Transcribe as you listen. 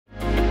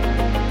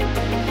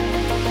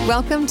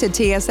Welcome to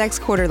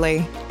TSX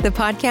Quarterly, the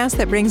podcast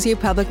that brings you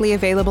publicly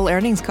available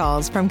earnings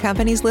calls from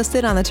companies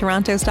listed on the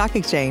Toronto Stock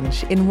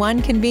Exchange in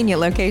one convenient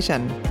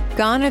location.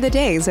 Gone are the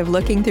days of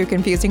looking through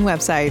confusing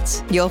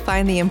websites. You'll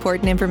find the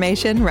important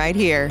information right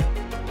here.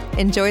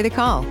 Enjoy the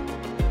call.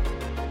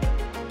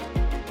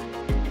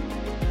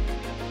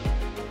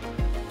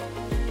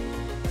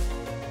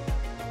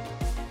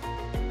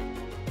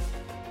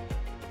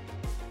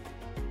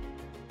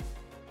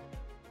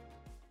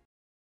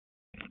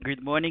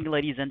 Good morning,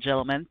 ladies and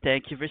gentlemen.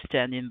 Thank you for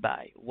standing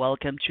by.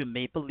 Welcome to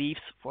Maple Leaf's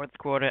fourth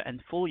quarter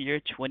and full year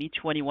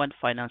 2021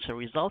 financial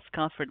results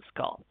conference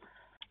call.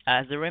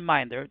 As a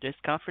reminder, this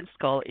conference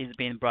call is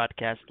being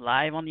broadcast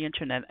live on the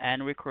internet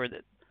and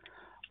recorded.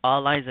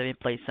 All lines have been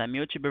placed on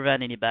mute to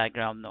prevent any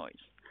background noise.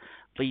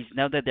 Please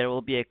note that there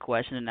will be a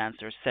question and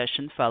answer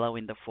session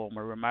following the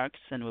formal remarks,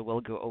 and we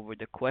will go over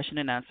the question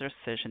and answer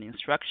session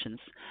instructions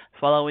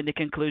following the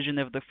conclusion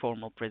of the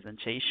formal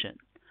presentation.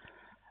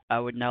 I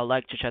would now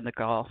like to turn the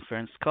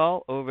conference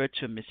call over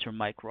to Mr.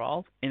 Mike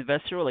Rawle,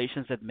 Investor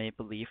Relations at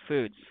Maple Leaf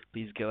Foods.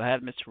 Please go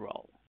ahead, Mr.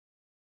 Rawle.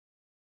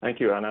 Thank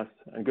you, Anas,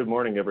 and good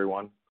morning,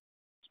 everyone.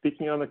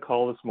 Speaking on the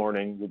call this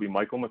morning will be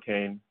Michael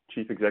McCain,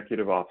 Chief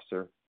Executive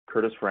Officer,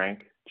 Curtis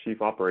Frank,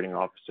 Chief Operating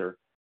Officer,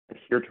 and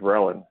Geert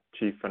Verellen,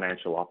 Chief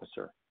Financial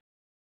Officer.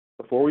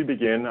 Before we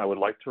begin, I would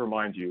like to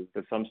remind you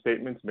that some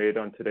statements made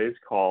on today's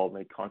call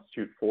may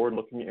constitute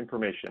forward-looking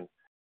information,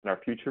 and our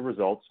future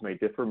results may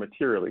differ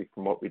materially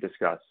from what we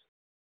discuss.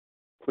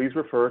 Please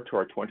refer to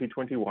our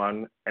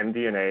 2021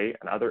 MD&A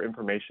and other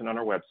information on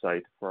our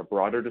website for a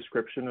broader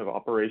description of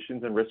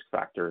operations and risk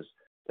factors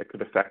that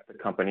could affect the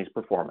company's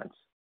performance.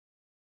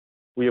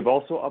 We have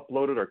also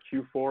uploaded our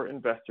Q4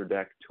 investor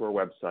deck to our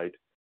website,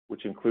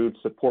 which includes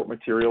support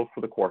material for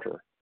the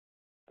quarter.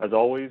 As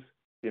always,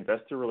 the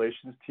investor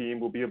relations team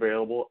will be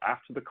available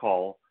after the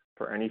call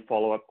for any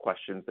follow-up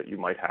questions that you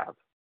might have.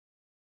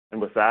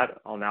 And with that,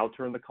 I'll now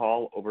turn the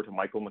call over to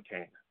Michael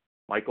McCain.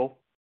 Michael?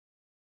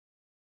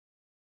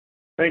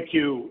 Thank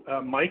you,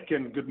 Mike,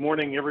 and good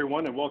morning,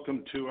 everyone, and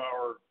welcome to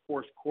our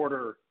fourth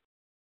quarter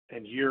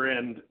and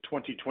year-end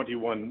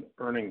 2021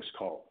 earnings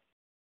call.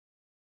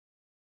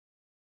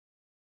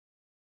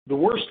 The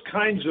worst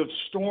kinds of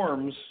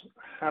storms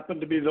happen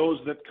to be those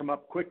that come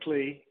up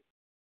quickly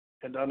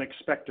and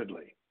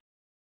unexpectedly.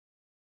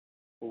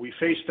 Well, we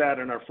faced that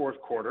in our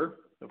fourth quarter.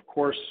 Of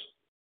course,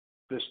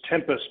 this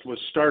tempest was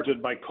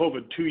started by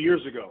COVID 2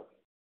 years ago,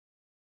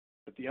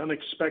 but the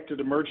unexpected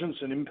emergence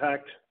and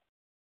impact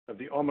of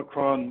the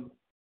Omicron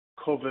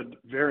COVID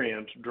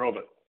variant drove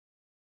it.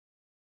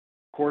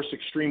 Of course,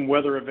 extreme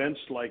weather events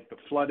like the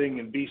flooding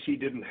in BC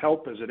didn't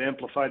help as it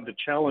amplified the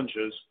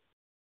challenges,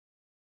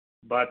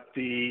 but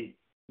the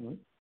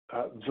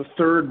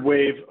third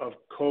wave of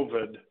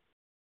COVID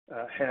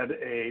had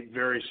a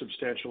very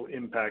substantial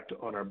impact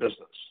on our business.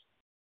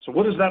 So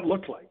what does that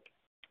look like?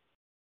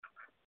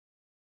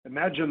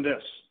 Imagine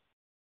this,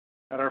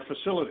 at our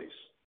facilities,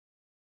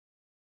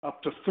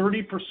 up to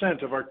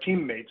 30% of our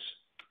teammates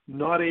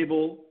not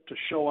able to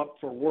show up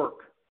for work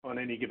on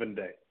any given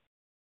day.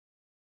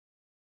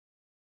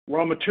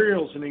 Raw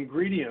materials and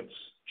ingredients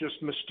just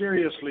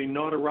mysteriously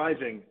not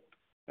arriving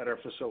at our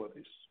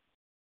facilities.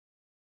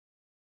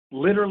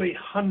 Literally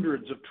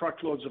hundreds of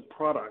truckloads of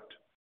product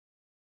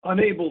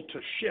unable to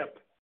ship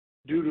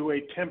due to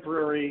a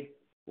temporary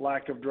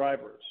lack of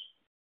drivers.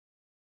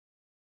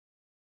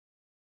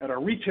 At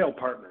our retail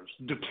partners,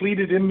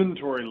 depleted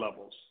inventory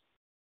levels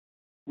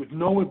with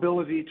no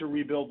ability to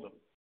rebuild them.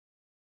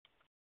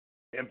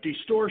 Empty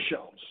store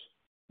shelves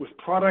with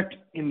product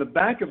in the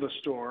back of the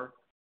store,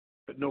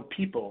 but no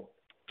people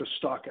to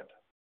stock it.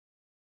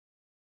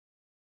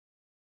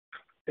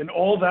 And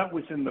all that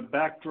within the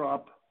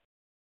backdrop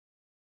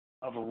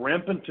of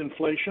rampant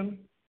inflation,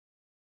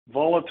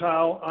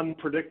 volatile,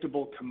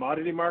 unpredictable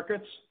commodity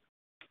markets,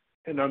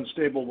 and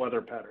unstable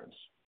weather patterns.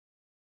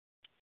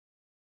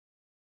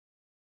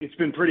 It's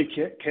been pretty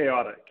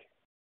chaotic.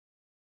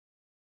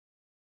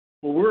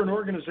 Well, we're an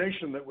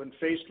organization that when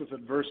faced with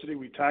adversity,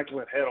 we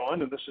tackle it head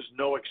on, and this is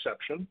no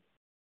exception.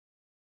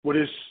 What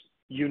is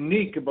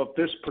unique about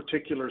this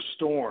particular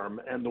storm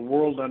and the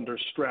world under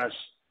stress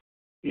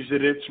is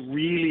that it's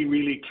really,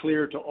 really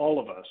clear to all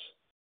of us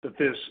that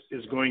this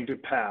is going to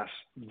pass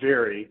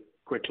very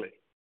quickly.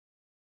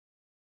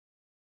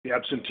 The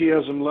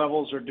absenteeism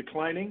levels are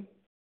declining.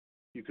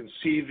 You can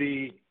see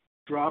the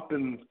drop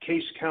in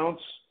case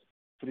counts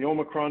for the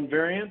Omicron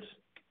variant.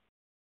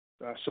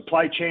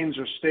 Supply chains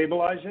are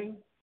stabilizing.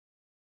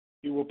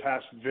 It will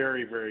pass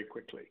very, very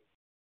quickly.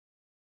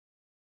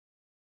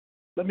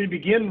 Let me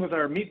begin with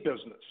our meat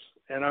business,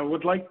 and I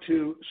would like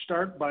to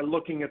start by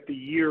looking at the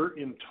year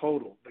in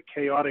total, the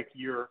chaotic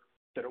year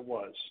that it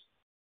was.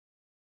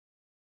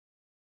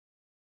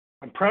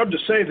 I'm proud to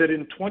say that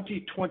in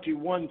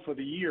 2021 for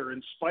the year,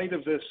 in spite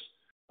of this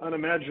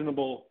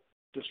unimaginable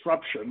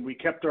disruption, we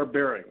kept our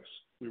bearings.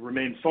 We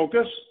remained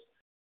focused,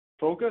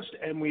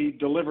 and we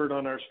delivered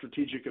on our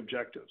strategic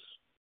objectives.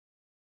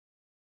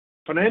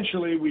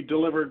 Financially, we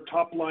delivered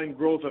top-line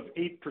growth of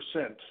 8%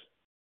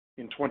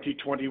 in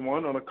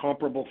 2021 on a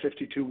comparable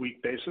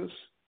 52-week basis.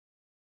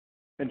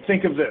 And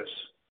think of this.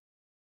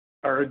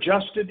 Our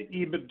adjusted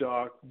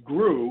EBITDA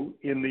grew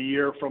in the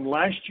year from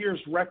last year's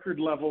record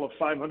level of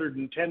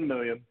 $510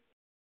 million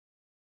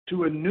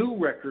to a new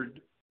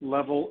record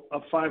level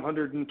of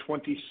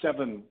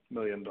 $527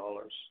 million.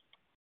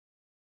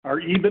 Our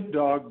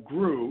EBITDA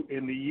grew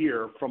in the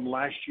year from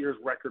last year's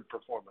record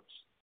performance.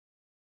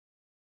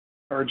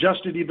 Our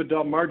adjusted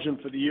EBITDA margin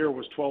for the year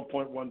was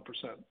 12.1%.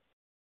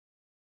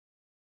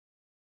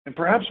 And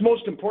perhaps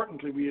most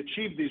importantly, we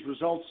achieved these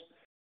results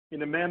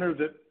in a manner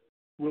that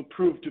will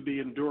prove to be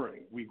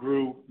enduring. We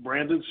grew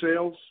branded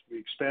sales, we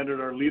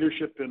expanded our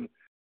leadership in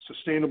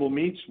sustainable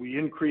meats, we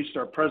increased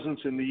our presence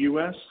in the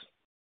U.S.,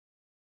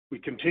 we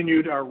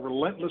continued our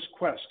relentless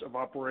quest of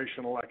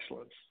operational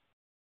excellence.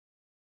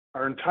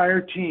 Our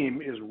entire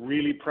team is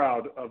really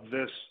proud of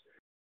this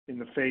in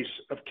the face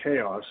of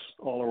chaos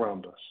all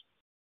around us.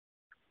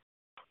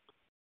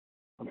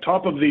 On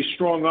top of these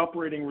strong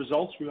operating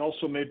results, we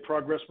also made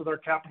progress with our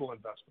capital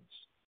investments.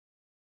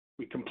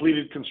 We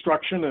completed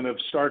construction and have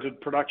started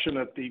production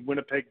at the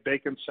Winnipeg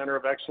Bacon Center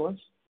of Excellence,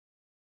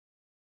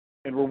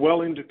 and we're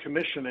well into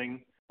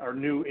commissioning our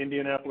new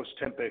Indianapolis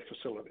Tempeh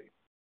facility.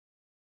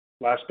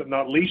 Last but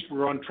not least,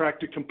 we're on track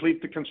to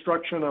complete the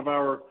construction of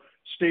our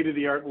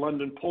state-of-the-art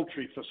London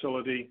poultry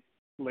facility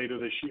later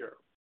this year.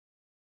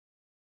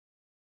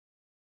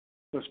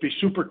 Let's be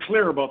super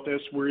clear about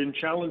this. We're in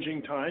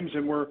challenging times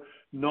and we're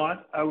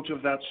not out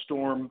of that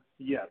storm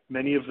yet.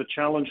 Many of the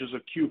challenges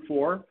of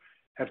Q4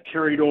 have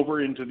carried over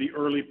into the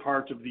early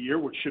part of the year,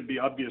 which should be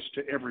obvious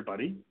to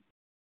everybody.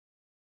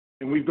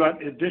 And we've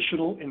got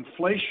additional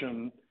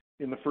inflation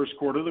in the first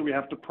quarter that we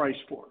have to price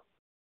for.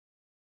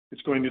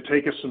 It's going to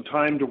take us some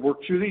time to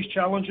work through these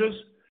challenges,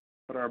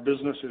 but our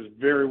business is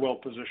very well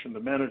positioned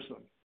to manage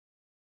them.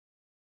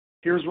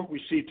 Here's what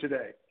we see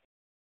today.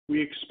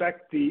 We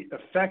expect the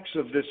effects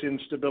of this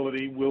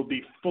instability will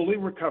be fully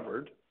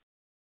recovered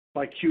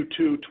by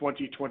Q2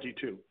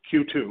 2022.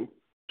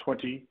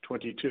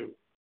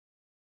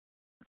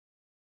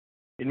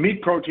 In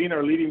meat protein,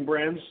 our leading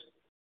brands,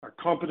 our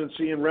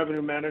competency in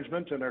revenue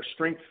management, and our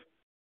strength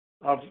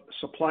of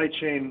supply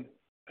chain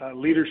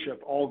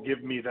leadership all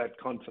give me that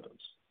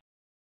confidence.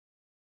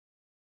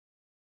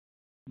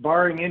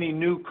 Barring any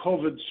new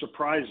COVID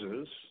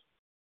surprises,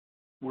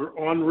 we're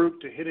en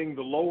route to hitting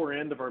the lower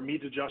end of our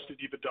meat-adjusted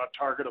EBITDA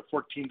target of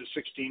 14 to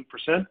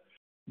 16%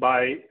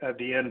 by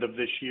the end of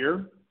this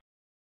year.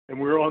 And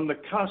we're on the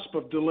cusp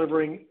of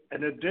delivering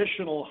an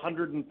additional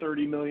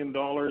 $130 million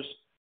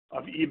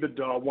of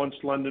EBITDA once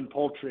London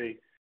Poultry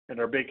and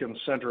our Bacon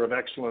Center of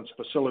Excellence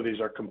facilities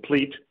are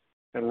complete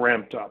and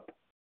ramped up.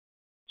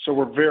 So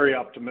we're very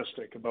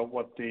optimistic about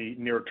what the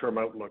near-term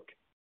outlook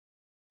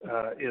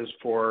is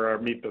for our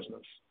meat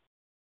business.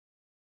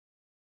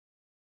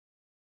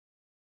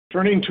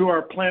 Turning to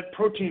our plant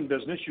protein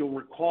business, you'll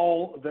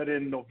recall that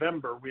in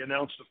November we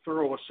announced a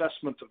thorough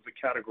assessment of the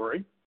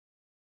category.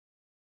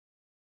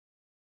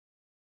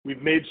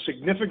 We've made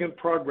significant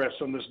progress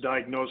on this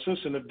diagnosis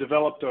and have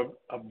developed a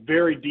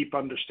very deep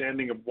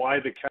understanding of why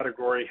the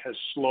category has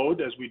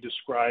slowed, as we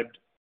described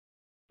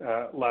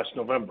last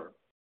November.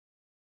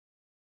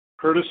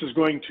 Curtis is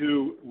going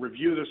to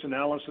review this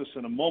analysis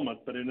in a moment,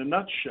 but in a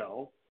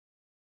nutshell,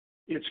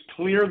 it's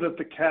clear that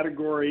the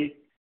category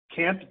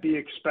can't be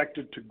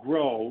expected to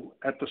grow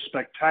at the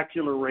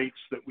spectacular rates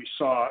that we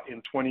saw in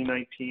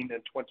 2019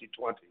 and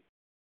 2020.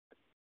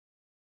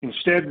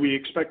 Instead, we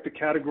expect the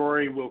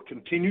category will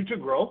continue to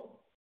grow,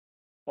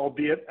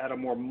 albeit at a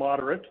more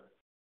moderate,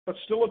 but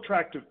still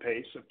attractive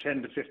pace of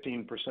 10 to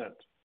 15%.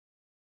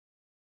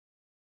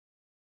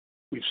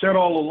 We've said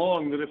all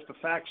along that if the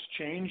facts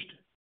changed,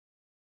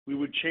 we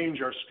would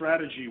change our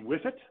strategy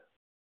with it,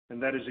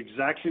 and that is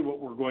exactly what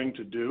we're going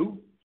to do,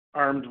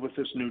 armed with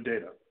this new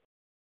data.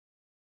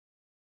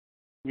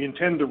 We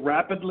intend to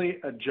rapidly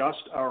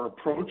adjust our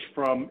approach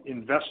from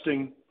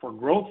investing for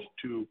growth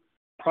to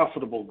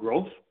profitable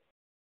growth,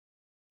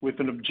 with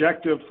an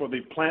objective for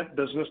the plant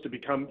business to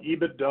become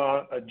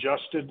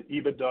adjusted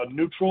EBITDA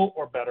neutral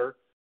or better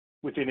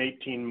within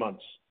 18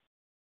 months.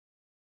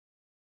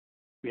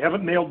 We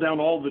haven't nailed down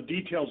all the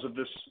details of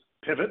this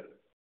pivot.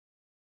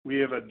 We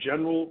have a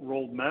general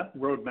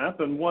roadmap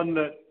and one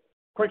that,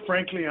 quite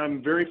frankly,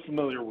 I'm very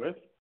familiar with,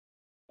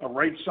 a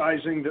right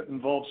sizing that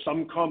involves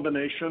some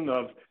combination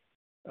of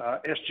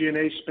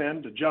SG&A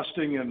spend,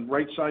 adjusting and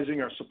right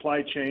sizing our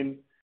supply chain,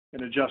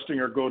 and adjusting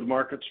our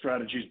go-to-market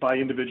strategies by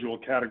individual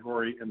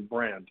category and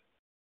brand.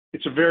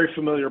 It's a very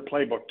familiar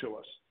playbook to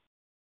us,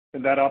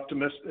 and that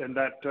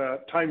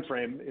time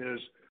frame is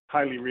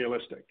highly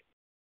realistic.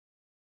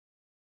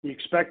 We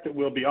expect that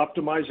we'll be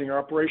optimizing our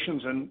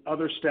operations and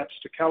other steps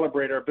to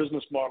calibrate our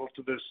business model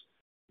to this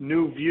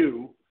new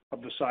view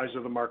of the size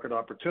of the market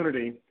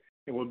opportunity,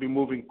 and we'll be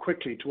moving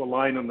quickly to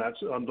align on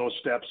those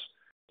steps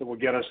that will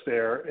get us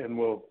there, and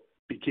we'll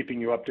be keeping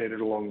you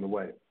updated along the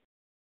way.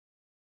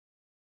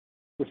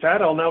 With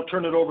that, I'll now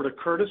turn it over to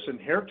Curtis and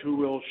Geert, who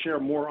will share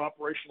more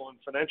operational and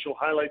financial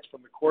highlights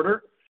from the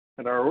quarter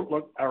and our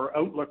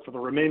outlook for the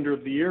remainder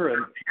of the year,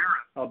 and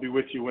I'll be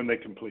with you when they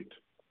complete.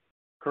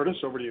 Curtis,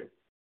 over to you.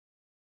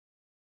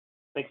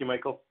 Thank you,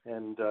 Michael,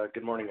 and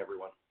good morning,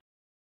 everyone.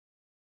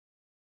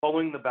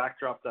 Following the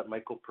backdrop that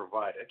Michael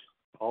provided,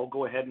 I'll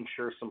go ahead and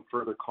share some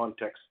further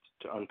context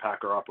to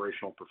unpack our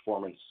operational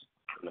performance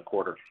in the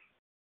quarter.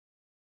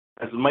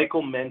 As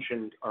Michael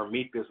mentioned, our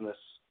meat business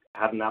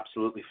had an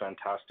absolutely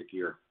fantastic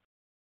year.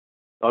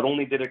 Not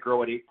only did it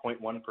grow at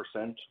 8.1%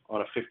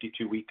 on a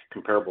 52-week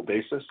comparable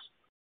basis,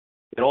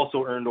 it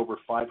also earned over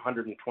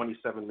 $527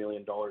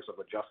 million of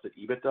adjusted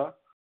EBITDA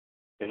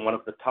in one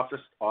of the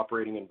toughest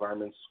operating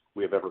environments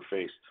we have ever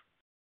faced.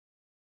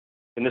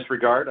 In this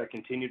regard, I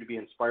continue to be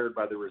inspired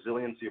by the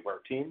resiliency of our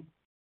team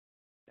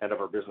and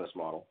of our business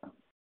model.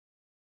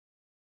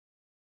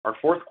 Our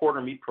fourth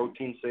quarter meat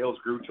protein sales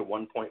grew to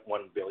 $1.1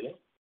 billion.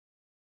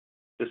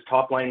 This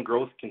top-line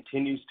growth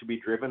continues to be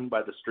driven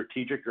by the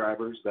strategic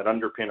drivers that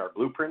underpin our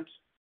blueprint,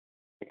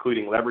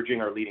 including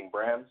leveraging our leading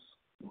brands,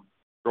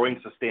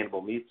 growing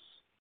sustainable meats,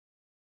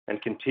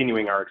 and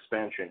continuing our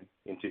expansion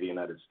into the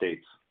United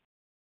States.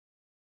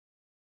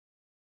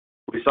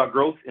 We saw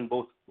growth in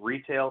both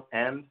retail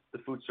and the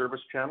food service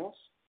channels.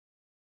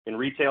 In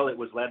retail, it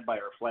was led by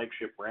our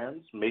flagship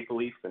brands, Maple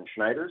Leaf and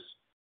Schneider's,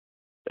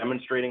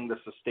 demonstrating the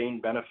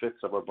sustained benefits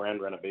of our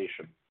brand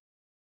renovation.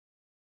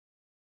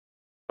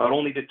 Not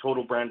only did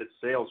total branded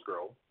sales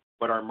grow,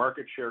 but our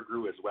market share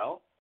grew as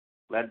well,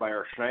 led by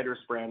our Schneider's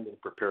brand in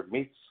prepared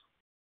meats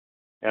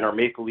and our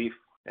Maple Leaf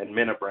and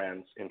Minna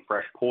brands in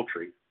fresh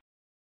poultry,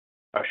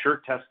 a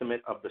sure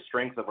testament of the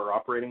strength of our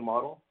operating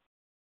model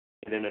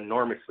in an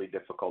enormously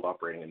difficult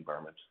operating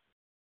environment.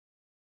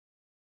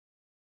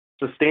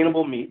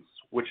 Sustainable meats,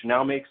 which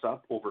now makes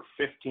up over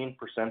 15%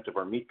 of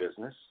our meat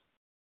business,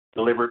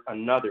 delivered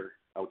another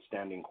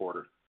outstanding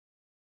quarter.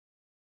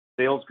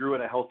 Sales grew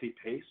at a healthy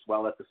pace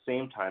while at the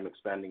same time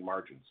expanding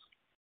margins.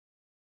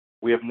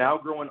 We have now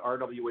grown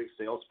RWA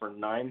sales for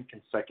 9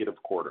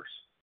 consecutive quarters.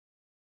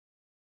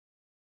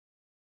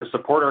 To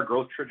support our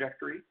growth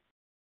trajectory,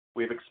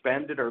 we have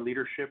expanded our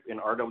leadership in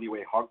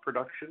RWA hog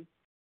production,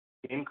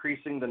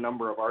 increasing the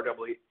number of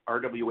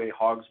RWA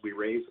hogs we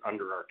raise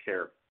under our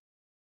care.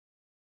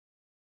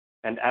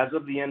 And as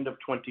of the end of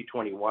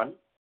 2021,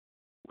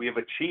 we have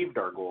achieved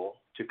our goal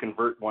to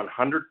convert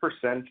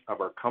 100%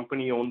 of our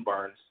company-owned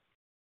barns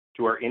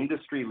to our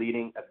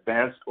industry-leading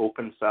advanced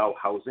open sow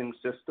housing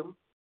system,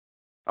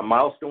 a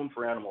milestone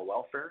for animal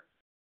welfare,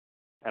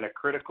 and a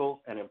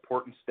critical and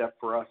important step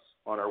for us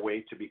on our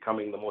way to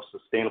becoming the most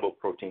sustainable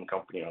protein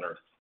company on earth.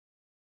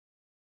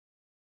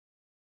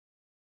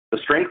 The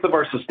strength of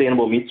our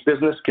sustainable meats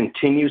business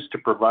continues to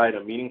provide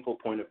a meaningful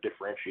point of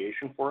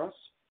differentiation for us,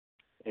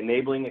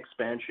 enabling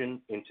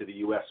expansion into the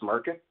U.S.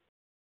 market,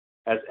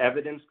 as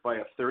evidenced by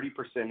a 30%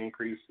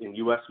 increase in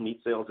U.S. meat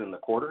sales in the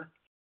quarter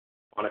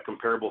on a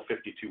comparable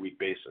 52-week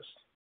basis.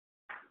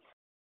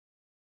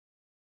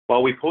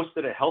 While we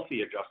posted a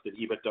healthy adjusted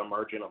EBITDA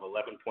margin of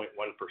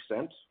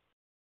 11.1%,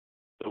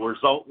 the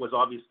result was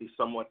obviously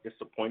somewhat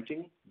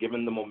disappointing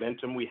given the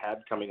momentum we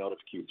had coming out of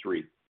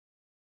Q3.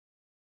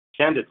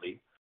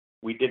 Candidly,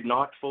 we did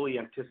not fully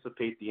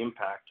anticipate the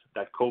impact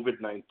that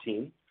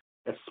COVID-19,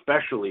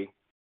 especially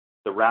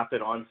the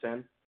rapid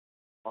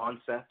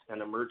onset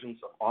and emergence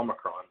of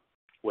Omicron,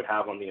 would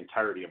have on the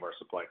entirety of our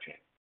supply chain.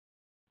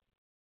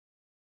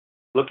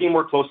 Looking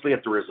more closely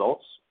at the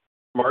results,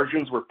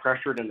 margins were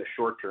pressured in the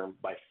short term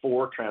by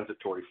 4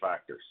 transitory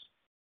factors.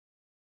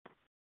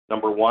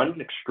 Number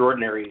 1,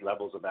 extraordinary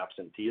levels of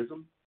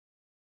absenteeism.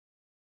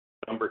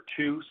 Number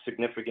 2,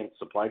 significant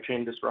supply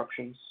chain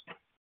disruptions.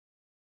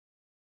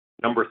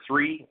 Number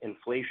 3,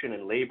 inflation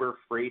in labor,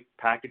 freight,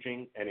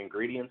 packaging, and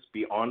ingredients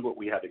beyond what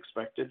we had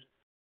expected.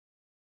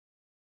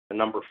 And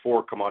number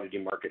 4, commodity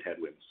market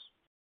headwinds.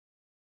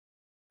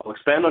 I'll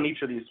expand on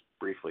each of these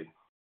briefly.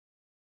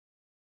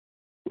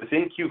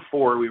 Within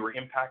Q4, we were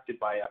impacted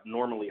by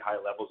abnormally high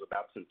levels of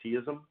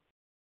absenteeism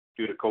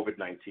due to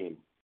COVID-19.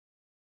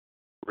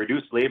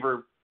 Reduced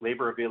labor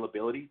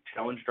availability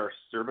challenged our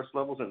service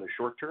levels in the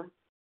short term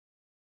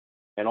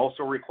and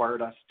also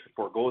required us to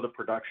forego the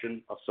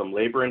production of some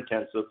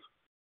labor-intensive,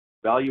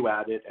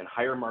 value-added, and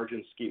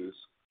higher-margin SKUs,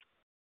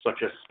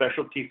 such as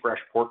specialty fresh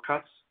pork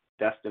cuts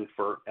destined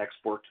for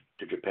export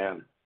to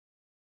Japan.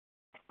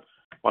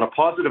 On a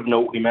positive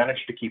note, we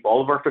managed to keep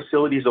all of our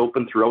facilities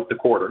open throughout the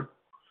quarter,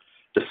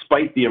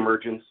 despite the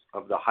emergence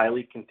of the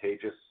highly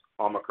contagious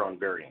Omicron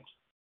variant.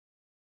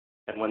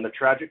 And when the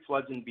tragic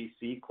floods in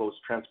BC closed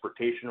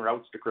transportation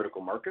routes to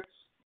critical markets,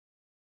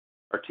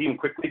 our team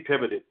quickly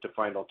pivoted to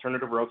find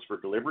alternative routes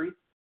for delivery,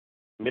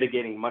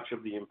 mitigating much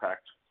of the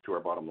impact to our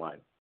bottom line.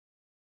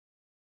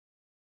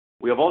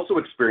 We have also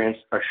experienced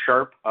a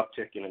sharp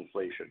uptick in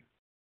inflation.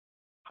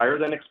 Higher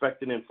than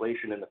expected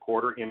inflation in the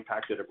quarter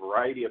impacted a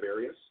variety of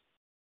areas,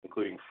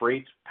 including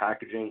freight,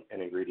 packaging, and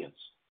ingredients.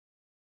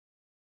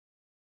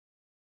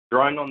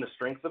 Drawing on the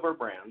strength of our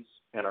brands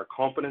and our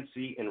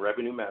competency in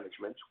revenue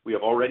management, we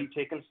have already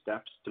taken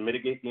steps to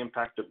mitigate the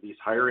impact of these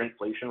higher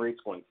inflation rates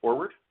going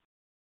forward,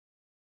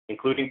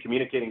 including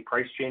communicating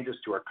price changes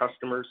to our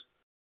customers,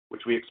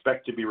 which we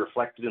expect to be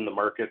reflected in the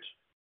market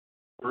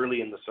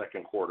early in the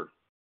second quarter.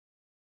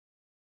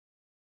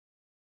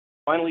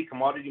 Finally,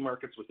 commodity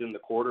markets within the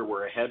quarter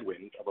were a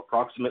headwind of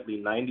approximately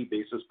 90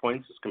 basis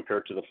points as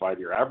compared to the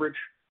 5-year average.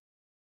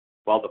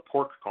 While the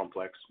pork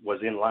complex was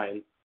in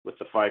line with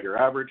the 5-year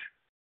average,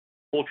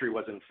 poultry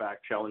was in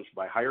fact challenged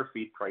by higher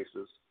feed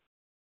prices,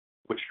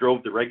 which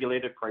drove the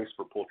regulated price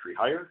for poultry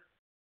higher,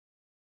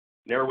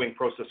 narrowing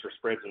processor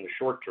spreads in the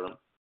short term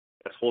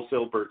as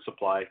wholesale bird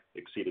supply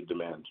exceeded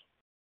demand.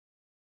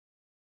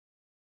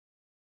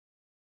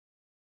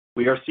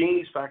 We are seeing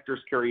these factors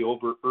carry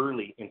over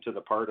early into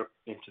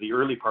the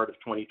early part of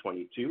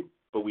 2022,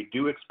 but we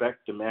do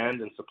expect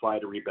demand and supply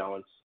to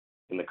rebalance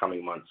in the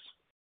coming months.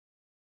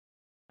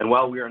 And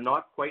while we are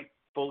not quite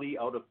fully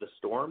out of the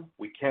storm,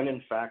 we can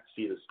in fact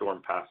see the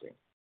storm passing.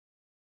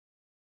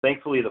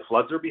 Thankfully, the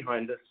floods are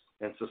behind us,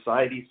 and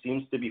society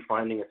seems to be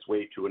finding its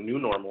way to a new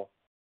normal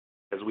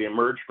as we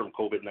emerge from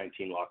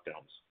COVID-19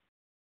 lockdowns.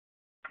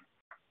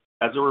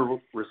 As a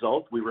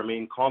result, we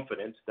remain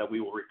confident that we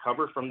will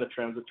recover from the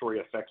transitory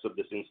effects of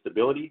this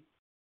instability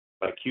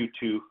by Q2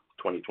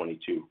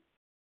 2022.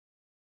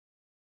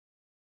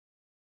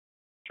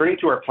 Turning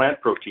to our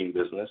plant protein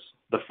business,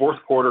 the fourth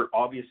quarter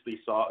obviously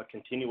saw a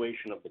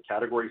continuation of the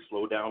category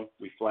slowdown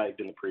we flagged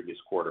in the previous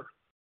quarter.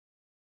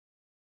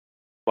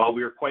 While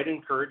we are quite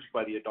encouraged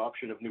by the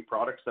adoption of new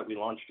products that we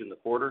launched in the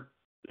quarter,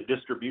 the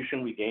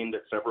distribution we gained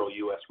at several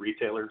U.S.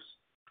 retailers,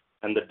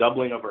 and the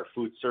doubling of our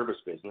food service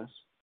business,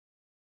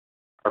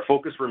 our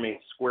focus remains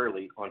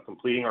squarely on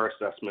completing our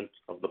assessment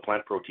of the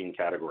plant protein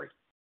category.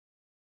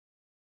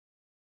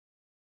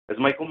 As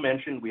Michael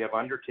mentioned, we have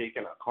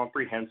undertaken a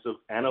comprehensive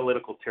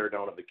analytical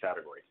teardown of the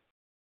category.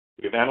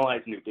 We have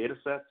analyzed new data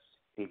sets,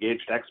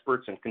 engaged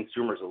experts and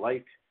consumers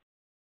alike,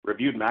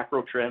 reviewed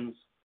macro trends,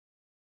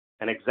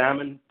 and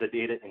examined the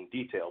data in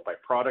detail by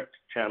product,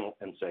 channel,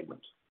 and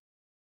segment.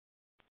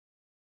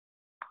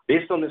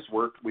 Based on this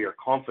work, we are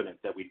confident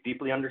that we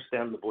deeply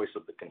understand the voice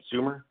of the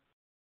consumer,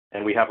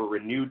 and we have a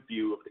renewed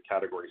view of the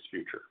category's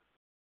future.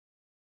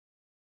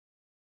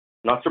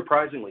 Not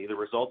surprisingly, the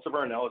results of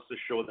our analysis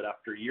show that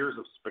after years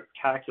of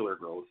spectacular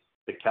growth,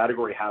 the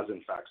category has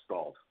in fact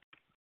stalled.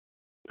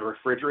 The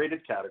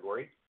refrigerated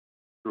category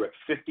grew at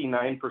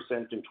 59%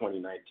 in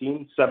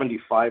 2019, 75%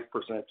 in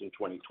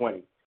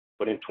 2020,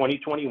 but in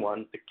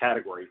 2021, the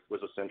category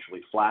was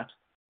essentially flat,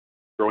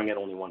 growing at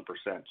only 1%.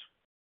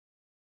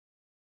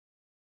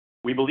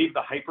 We believe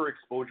the hyper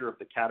exposure of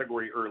the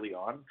category early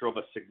on drove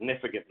a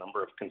significant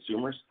number of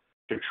consumers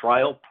to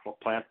trial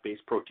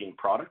plant-based protein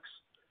products.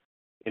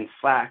 In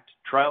fact,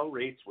 trial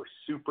rates were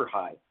super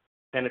high,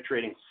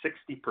 penetrating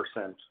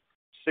 60%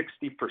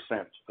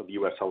 of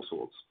U.S.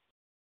 households.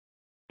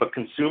 But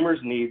consumers'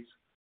 needs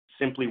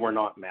simply were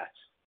not met,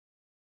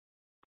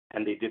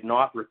 and they did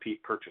not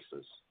repeat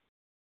purchases.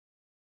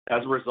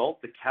 As a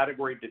result, the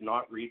category did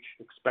not reach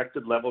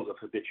expected levels of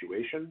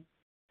habituation,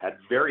 had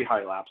very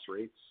high lapse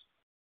rates,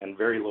 and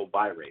very low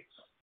buy rates.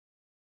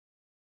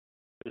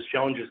 This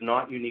challenge is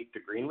not unique to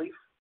Greenleaf,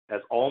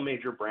 as all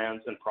major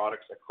brands and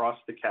products across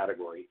the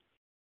category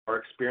are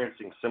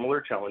experiencing similar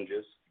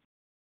challenges,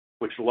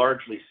 which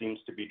largely seems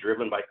to be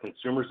driven by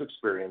consumers'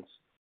 experience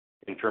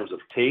in terms of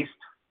taste,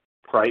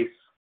 price,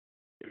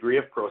 degree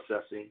of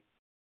processing,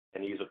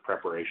 and ease of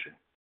preparation.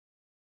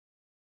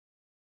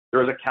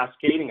 There is a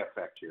cascading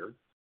effect here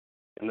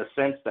in the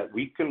sense that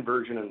weak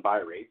conversion and buy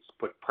rates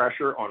put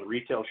pressure on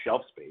retail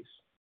shelf space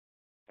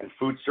and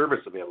food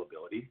service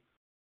availability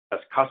as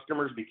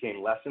customers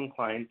became less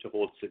inclined to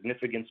hold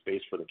significant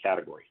space for the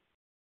category.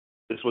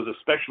 This was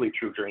especially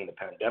true during the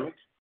pandemic,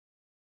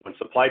 when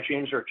supply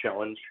chains are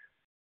challenged,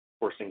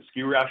 forcing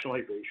SKU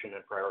rationalization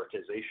and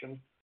prioritization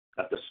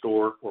at the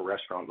store or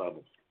restaurant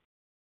level.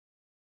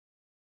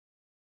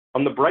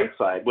 On the bright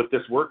side, what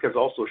this work has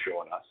also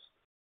shown us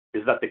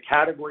is that the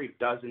category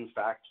does in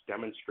fact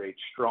demonstrate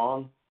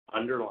strong,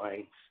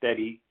 underlying,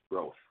 steady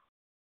growth.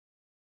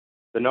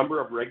 The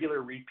number of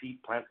regular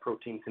repeat plant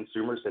protein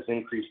consumers has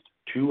increased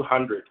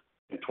 220%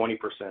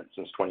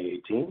 since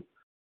 2018,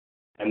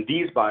 and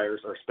these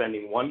buyers are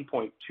spending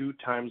 1.2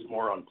 times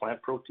more on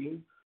plant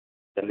protein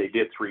than they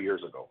did 3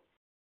 years ago.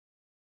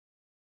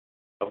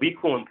 Of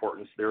equal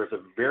importance, there is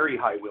a very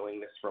high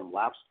willingness from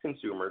lapsed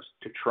consumers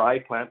to try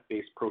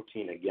plant-based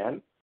protein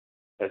again,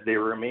 as they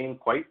remain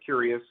quite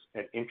curious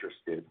and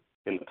interested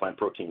in the plant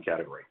protein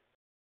category.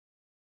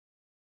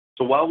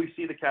 So while we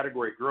see the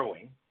category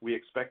growing, we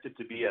expect it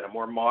to be at a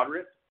more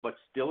moderate but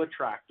still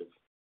attractive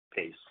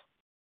pace.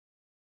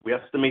 We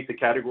estimate the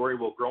category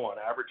will grow on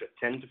average at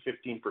 10 to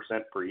 15%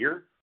 per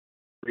year,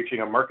 reaching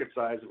a market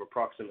size of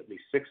approximately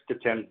 $6 to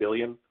 $10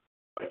 billion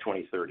by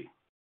 2030.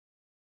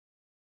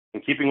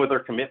 In keeping with our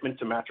commitment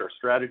to match our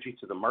strategy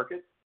to the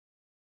market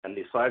and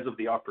the size of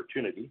the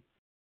opportunity,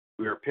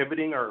 we are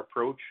pivoting our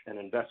approach and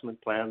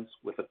investment plans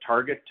with a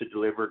target to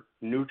deliver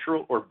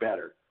neutral or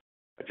better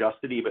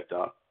adjusted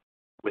EBITDA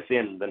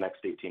within the next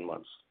 18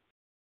 months.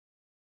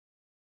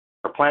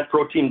 Our plant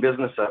protein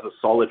business has a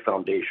solid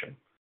foundation,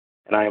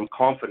 and I am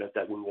confident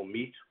that we will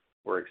meet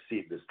or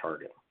exceed this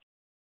target.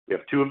 We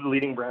have 2 of the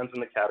leading brands in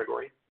the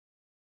category.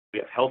 We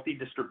have healthy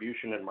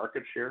distribution and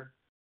market share.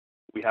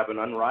 We have an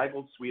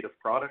unrivaled suite of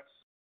products,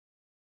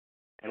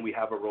 and we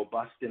have a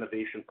robust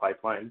innovation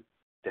pipeline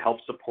to help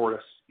support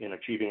us in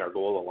achieving our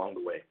goal along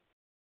the way.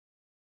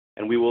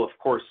 And we will, of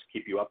course,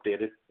 keep you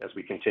updated as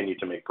we continue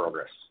to make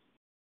progress.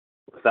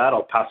 With that,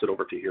 I'll pass it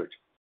over to Geert.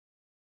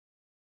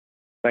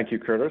 Thank you,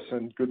 Curtis,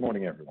 and good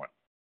morning, everyone.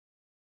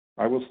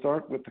 I will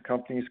start with the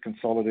company's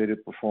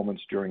consolidated performance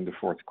during the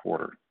fourth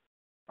quarter.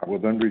 I will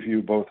then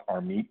review both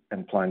our meat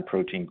and plant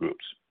protein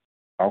groups.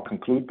 I'll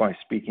conclude by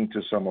speaking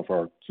to some of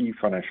our key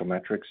financial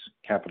metrics,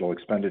 capital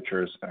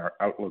expenditures, and our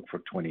outlook for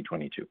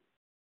 2022.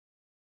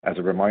 As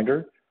a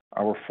reminder,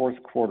 our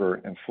fourth quarter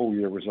and full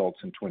year results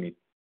in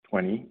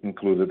 2020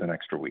 included an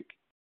extra week.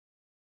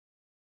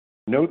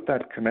 Note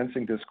that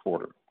commencing this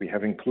quarter, we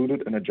have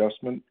included an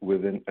adjustment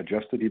within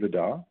adjusted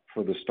EBITDA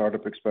for the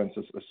startup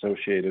expenses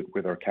associated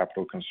with our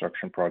capital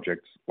construction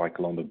projects like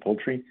London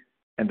Poultry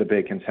and the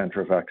Bacon Center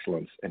of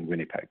Excellence in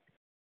Winnipeg.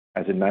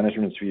 As in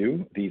management's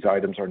view, these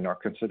items are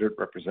not considered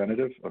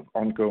representative of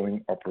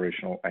ongoing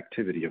operational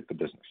activity of the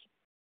business.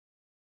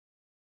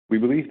 We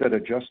believe that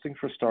adjusting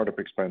for startup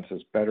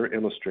expenses better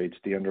illustrates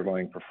the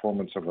underlying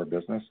performance of our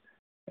business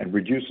and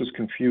reduces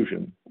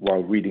confusion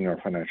while reading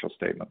our financial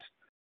statements.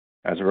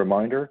 As a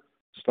reminder,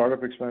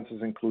 startup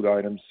expenses include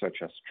items such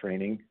as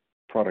training,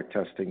 product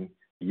testing,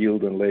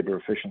 yield and labor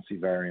efficiency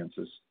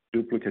variances,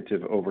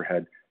 duplicative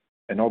overhead,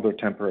 and other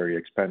temporary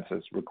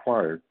expenses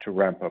required to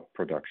ramp up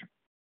production.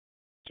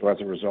 So as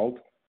a result,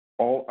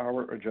 all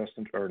our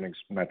adjusted earnings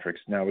metrics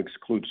now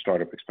exclude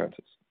startup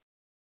expenses.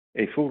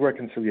 A full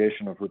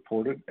reconciliation of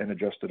reported and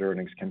adjusted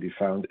earnings can be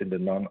found in the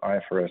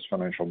non-IFRS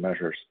financial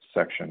measures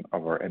section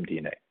of our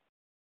MD&A.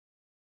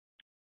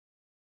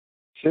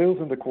 Sales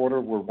in the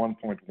quarter were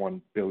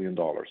 $1.1 billion,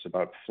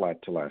 about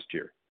flat to last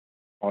year.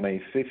 On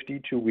a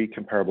 52-week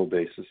comparable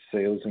basis,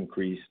 sales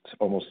increased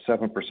almost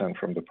 7%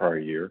 from the prior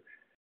year,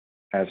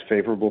 as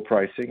favorable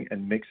pricing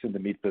and mix in the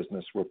meat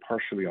business were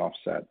partially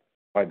offset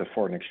by the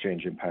foreign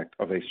exchange impact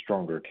of a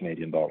stronger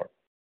Canadian dollar.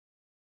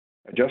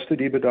 Adjusted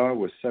EBITDA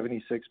was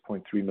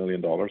 $76.3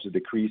 million, a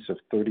decrease of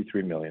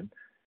 $33 million,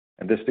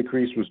 and this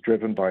decrease was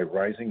driven by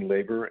rising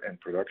labor and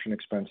production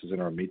expenses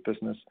in our meat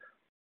business,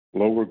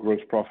 lower gross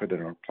profit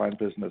in our plant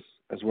business,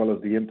 as well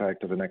as the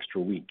impact of an extra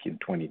week in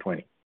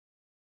 2020.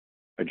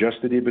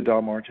 Adjusted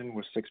EBITDA margin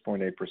was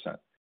 6.8%,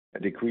 a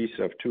decrease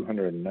of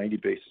 290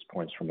 basis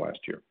points from last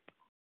year.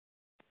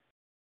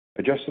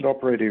 Adjusted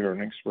operating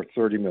earnings were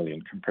 $30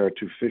 million compared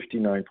to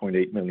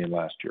 $59.8 million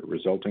last year,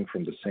 resulting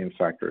from the same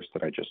factors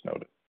that I just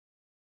noted.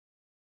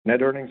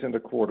 Net earnings in the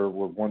quarter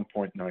were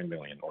 $1.9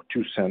 million, or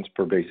 2 cents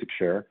per basic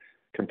share,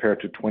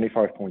 compared to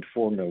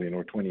 $25.4 million,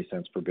 or 20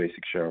 cents per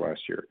basic share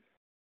last year.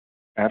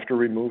 After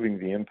removing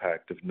the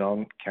impact of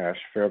non-cash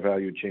fair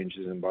value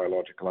changes in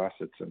biological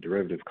assets and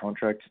derivative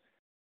contracts,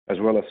 as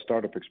well as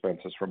startup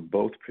expenses from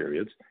both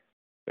periods,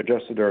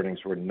 adjusted earnings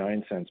were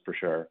 9 cents per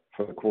share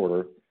for the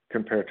quarter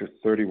compared to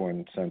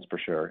 31 cents per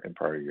share in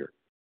prior year.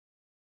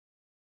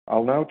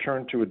 I'll now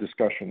turn to a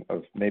discussion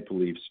of Maple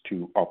Leaf's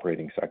two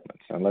operating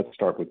segments, and let's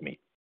start with meat.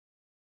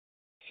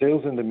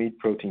 Sales in the meat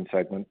protein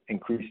segment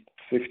increased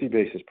 50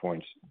 basis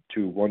points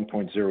to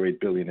 $1.08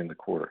 billion in the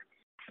quarter.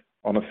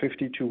 On a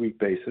 52-week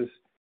basis,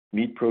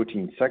 meat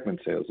protein segment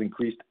sales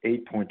increased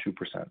 8.2%.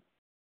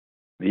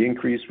 The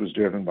increase was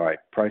driven by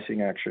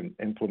pricing action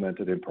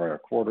implemented in prior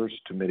quarters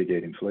to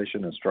mitigate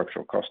inflation and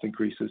structural cost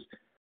increases,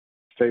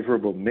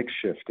 favorable mix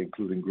shift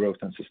including growth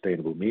and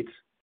sustainable meats,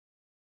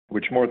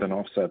 which more than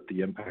offset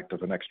the impact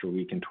of an extra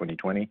week in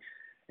 2020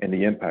 and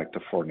the impact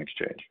of foreign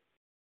exchange.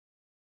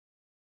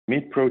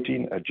 Meat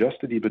protein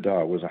adjusted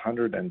EBITDA was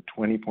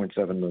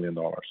 $120.7 million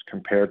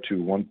compared to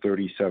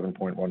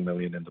 $137.1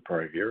 million in the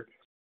prior year,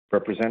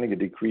 representing a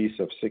decrease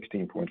of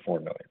 $16.4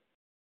 million.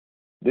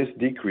 This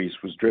decrease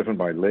was driven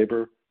by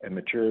labor and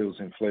materials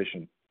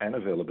inflation and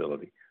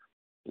availability,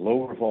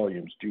 lower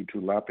volumes due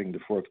to lapping the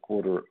fourth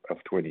quarter of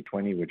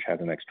 2020, which had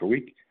an extra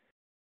week,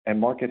 and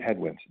market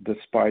headwinds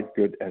despite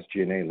good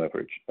SG&A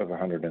leverage of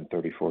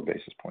 134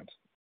 basis points.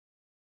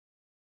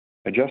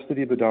 Adjusted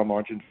EBITDA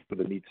margin for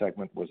the meat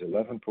segment was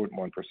 11.1%,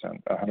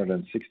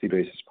 160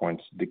 basis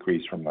points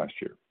decrease from last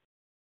year.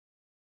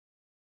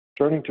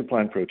 Turning to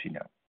plant protein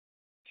now.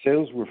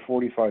 Sales were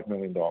 $45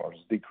 million,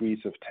 decrease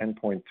of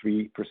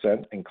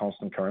 10.3% in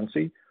constant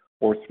currency,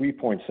 or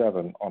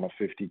 3.7% on a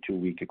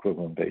 52-week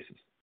equivalent basis.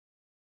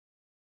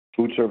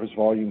 Food service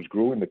volumes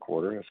grew in the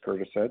quarter, as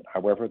Curtis said.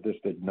 However, this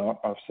did not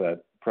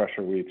offset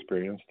pressure we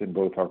experienced in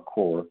both our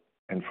core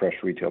and fresh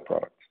retail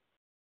products.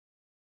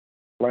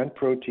 Plant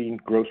protein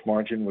gross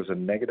margin was a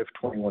negative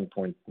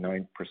 21.9%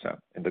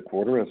 in the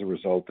quarter as a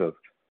result of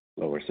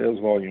lower sales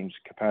volumes,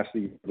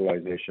 capacity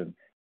utilization,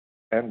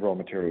 and raw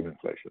material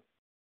inflation.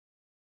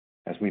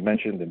 As we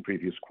mentioned in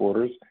previous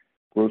quarters,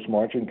 gross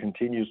margin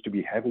continues to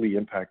be heavily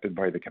impacted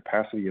by the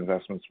capacity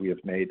investments we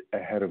have made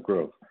ahead of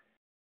growth.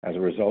 As a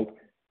result,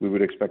 we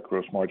would expect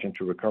gross margin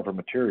to recover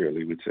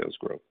materially with sales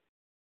growth.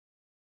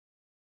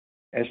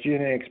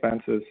 SG&A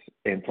expenses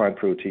in plant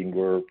protein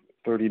were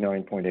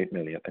 $39.8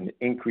 million, an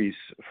increase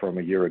from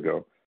a year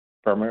ago,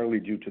 primarily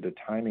due to the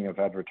timing of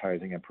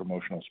advertising and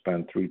promotional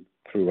spend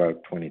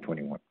throughout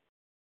 2021.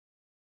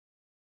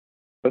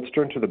 Let's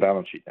turn to the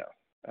balance sheet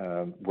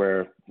now,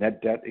 where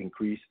net debt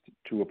increased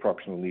to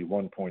approximately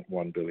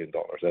 $1.1 billion.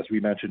 As we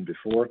mentioned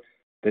before,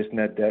 this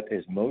net debt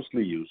is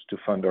mostly used to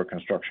fund our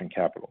construction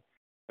capital,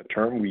 a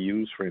term we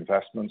use for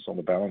investments on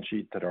the balance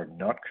sheet that are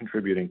not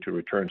contributing to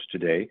returns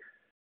today,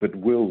 but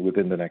will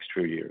within the next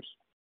few years.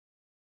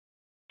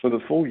 For the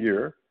full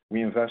year,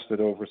 we invested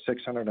over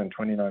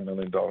 $629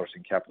 million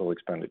in capital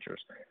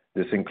expenditures.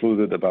 This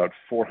included about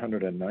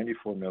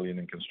 $494 million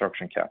in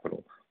construction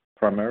capital,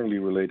 primarily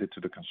related to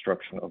the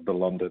construction of the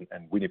London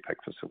and Winnipeg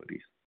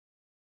facilities.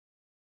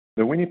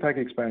 The Winnipeg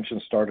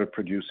expansion started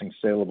producing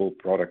saleable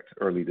product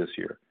early this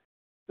year.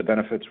 The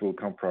benefits will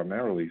come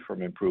primarily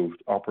from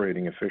improved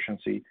operating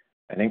efficiency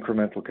and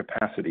incremental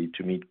capacity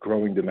to meet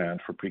growing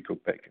demand for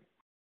pre-cooked bacon.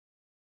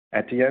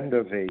 At the end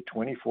of a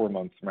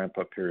 24-month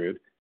ramp-up period,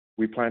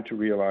 we plan to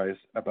realize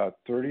about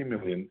 $30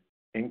 million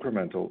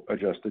incremental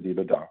adjusted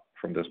EBITDA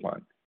from this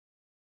line.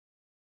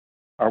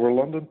 Our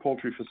London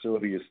poultry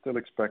facility is still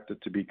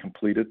expected to be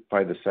completed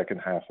by the second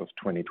half of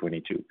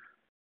 2022.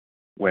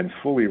 When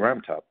fully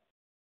ramped up,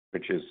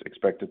 which is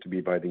expected to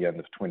be by the end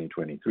of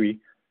 2023,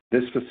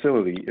 this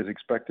facility is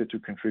expected to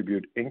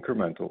contribute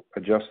incremental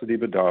adjusted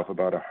EBITDA of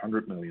about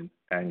 $100 million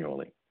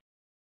annually.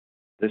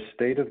 This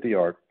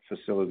state-of-the-art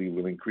facility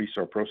will increase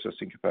our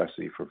processing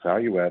capacity for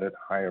value-added,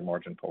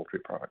 higher-margin poultry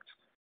products.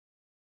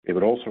 It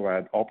would also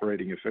add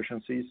operating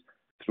efficiencies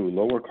through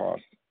lower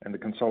costs and the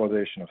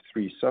consolidation of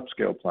 3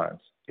 subscale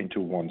plants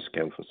into one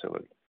scale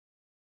facility.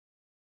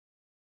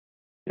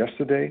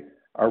 Yesterday,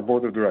 our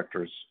board of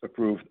directors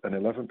approved an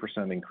 11%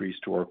 increase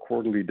to our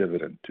quarterly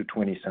dividend to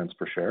 20 cents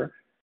per share,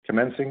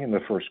 commencing in the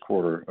first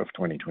quarter of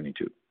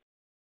 2022.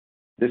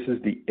 This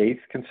is the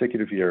 8th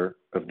consecutive year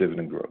of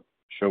dividend growth,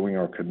 showing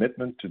our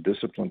commitment to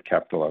disciplined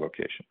capital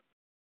allocation.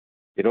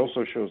 It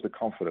also shows the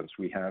confidence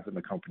we have in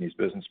the company's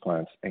business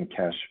plans and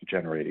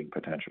cash-generating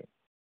potential.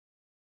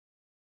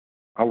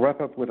 I'll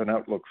wrap up with an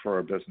outlook for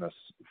our business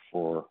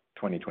for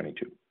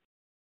 2022.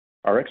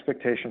 Our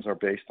expectations are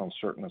based on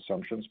certain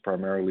assumptions,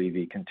 primarily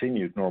the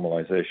continued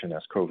normalization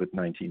as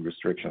COVID-19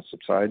 restrictions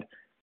subside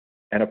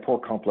and a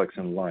pork complex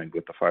in line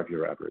with the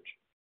 5-year average.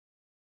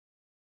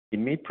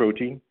 In meat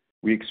protein,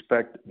 we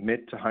expect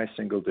mid to high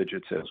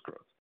single-digit sales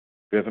growth,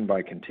 driven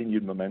by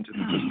continued momentum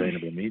in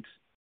sustainable meats,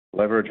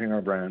 leveraging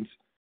our brands,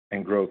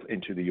 and growth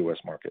into the U.S.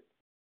 market.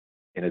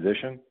 In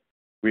addition,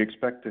 we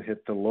expect to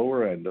hit the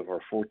lower end of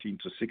our 14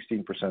 to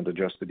 16%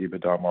 adjusted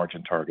EBITDA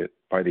margin target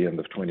by the end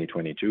of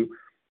 2022,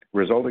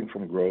 resulting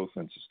from growth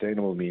in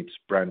sustainable meats,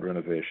 brand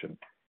renovation,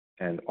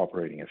 and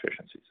operating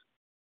efficiencies.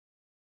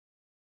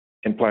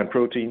 In plant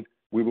protein,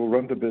 we will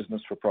run the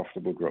business for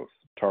profitable growth,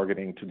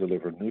 targeting to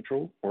deliver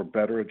neutral or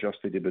better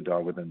adjusted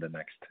EBITDA within the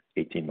next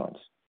 18 months.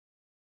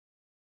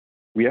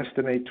 We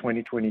estimate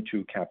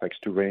 2022 capex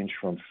to range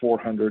from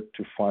 $400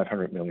 to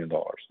 $500 million.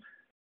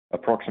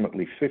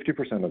 Approximately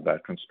 50% of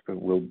that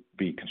will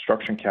be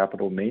construction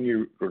capital,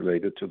 mainly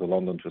related to the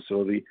London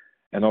facility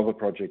and other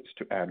projects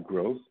to add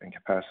growth and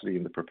capacity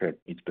in the prepared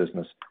meats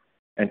business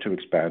and to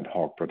expand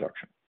hog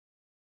production.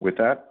 With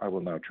that, I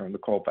will now turn the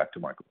call back to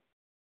Michael.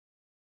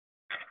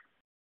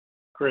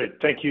 Great.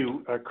 Thank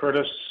you,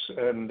 Curtis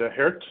and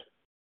Geert.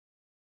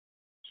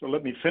 So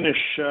let me finish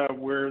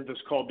where this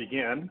call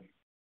began.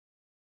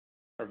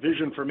 Our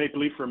vision for Maple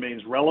Leaf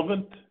remains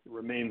relevant, it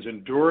remains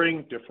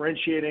enduring,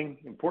 differentiating,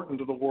 important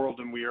to the world,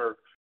 and we are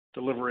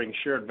delivering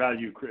shared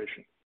value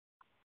creation.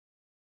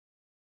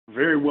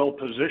 Very well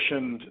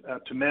positioned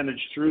to manage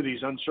through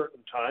these uncertain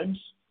times.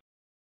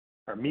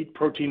 Our meat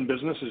protein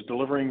business is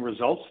delivering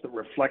results that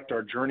reflect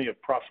our journey of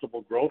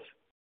profitable growth,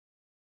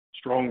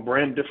 strong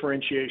brand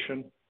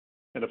differentiation,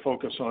 and a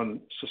focus on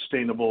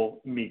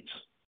sustainable meats.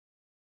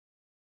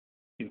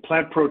 In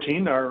plant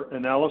protein, our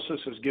analysis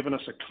has given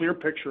us a clear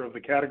picture of the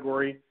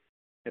category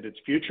and its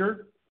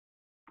future,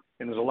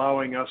 and is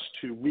allowing us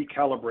to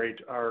recalibrate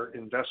our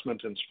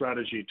investment and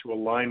strategy to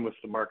align with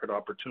the market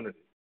opportunity.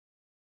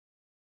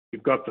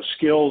 We've got the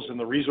skills and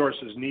the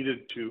resources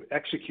needed to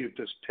execute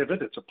this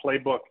pivot. It's a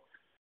playbook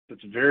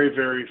that's very,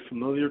 very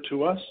familiar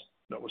to us,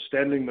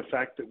 notwithstanding the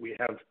fact that we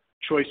have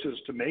choices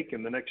to make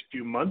in the next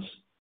few months.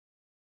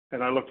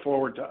 And I look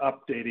forward to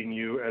updating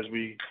you as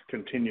we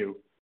continue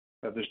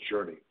this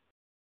journey.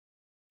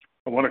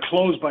 I want to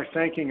close by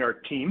thanking our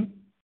team.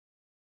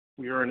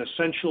 We are an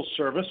essential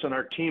service, and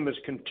our team has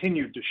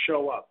continued to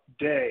show up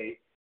day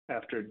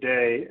after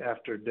day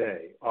after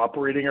day,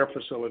 operating our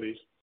facilities,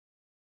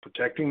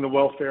 protecting the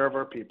welfare of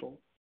our people,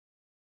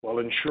 while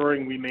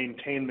ensuring we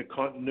maintain the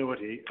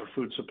continuity of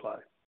food supply.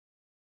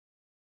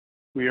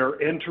 We are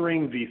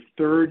entering the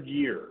 3rd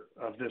year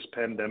of this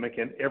pandemic,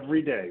 and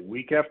every day,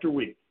 week after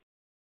week,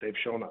 they've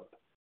shown up.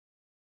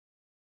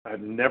 I've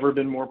never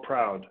been more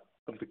proud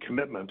of the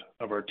commitment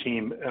of our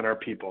team and our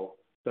people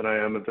than I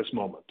am at this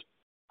moment.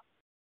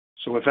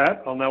 So with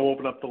that, I'll now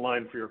open up the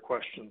line for your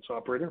questions.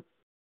 Operator?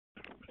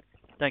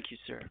 Thank you,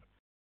 sir.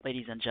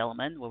 Ladies and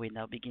gentlemen, we will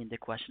now begin the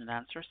question and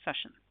answer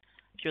session.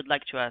 If you would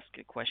like to ask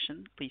a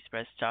question, please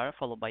press star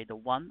followed by the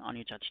 1 on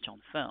your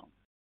touch-tone phone.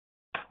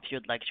 If you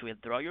would like to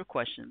withdraw your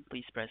question,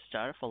 please press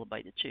star followed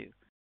by the 2.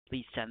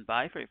 Please stand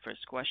by for your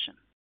first question.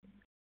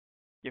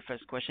 Your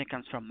first question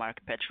comes from Mark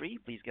Petrie.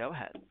 Please go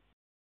ahead.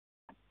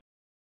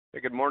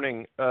 Hey, good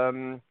morning.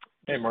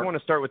 Hey, Mark. Want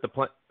to start with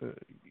the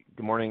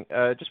good morning.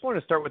 Just wanted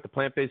to start with the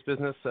plant-based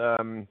business.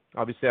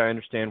 Obviously, I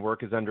understand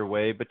work is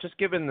underway, but just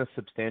given the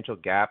substantial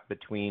gap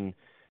between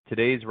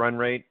today's run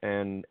rate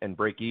and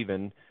break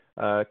even,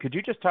 could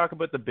you just talk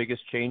about the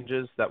biggest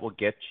changes that will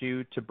get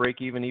you to break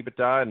even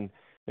EBITDA, and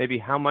maybe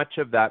how much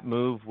of that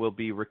move will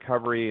be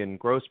recovery in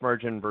gross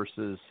margin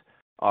versus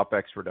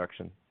OPEX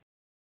reduction?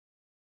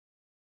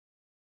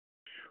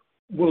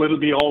 Well, it'll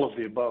be all of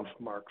the above,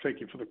 Mark. Thank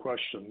you for the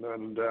question.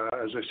 And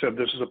as I said,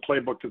 this is a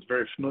playbook that's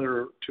very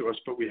familiar to us,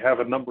 but we have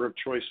a number of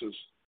choices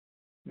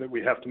that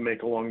we have to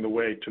make along the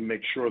way to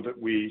make sure that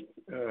we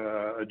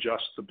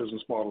adjust the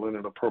business model in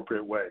an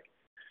appropriate way.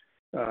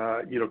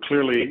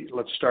 Clearly,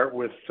 let's start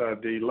with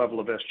the level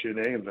of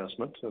SG&A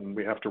investment, and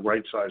we have to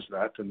right-size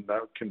that, and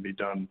that can be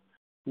done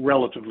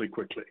relatively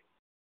quickly.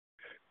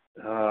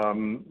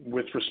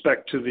 With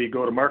respect to the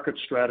go-to-market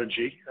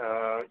strategy,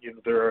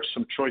 there are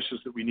some choices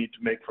that we need to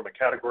make from a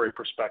category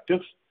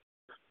perspective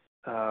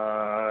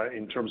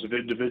in terms of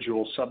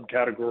individual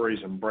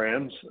subcategories and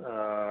brands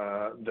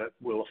that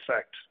will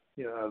affect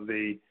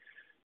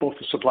both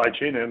the supply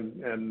chain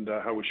and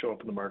how we show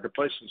up in the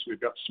marketplace. Since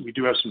we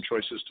do have some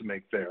choices to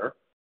make there.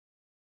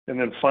 And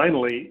then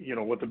finally,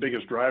 what the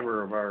biggest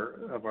driver of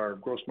our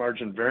gross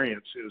margin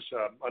variance is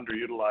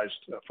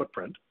underutilized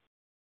footprint.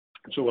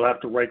 So we'll have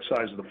to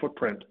right-size the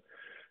footprint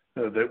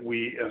that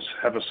we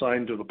have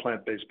assigned to the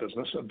plant-based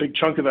business. A big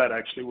chunk of that,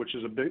 actually, which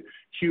is a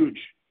huge,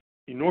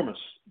 enormous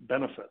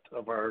benefit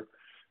of our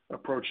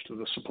approach to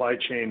the supply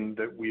chain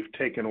that we've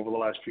taken over the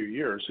last few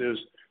years, is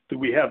that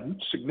we have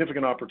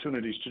significant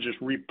opportunities to just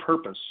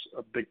repurpose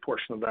a big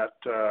portion of that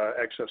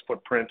excess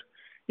footprint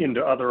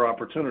into other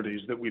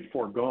opportunities that we've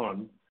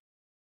foregone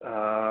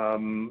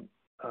in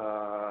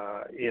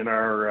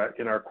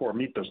our core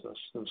meat business.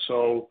 And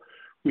so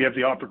we have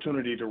the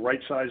opportunity to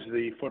right-size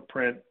the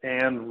footprint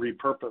and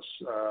repurpose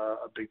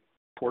a big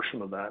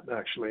portion of that,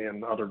 actually,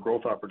 and other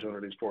growth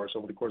opportunities for us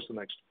over the course of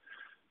the next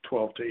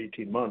 12 to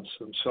 18 months.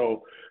 And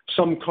so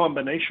some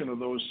combination of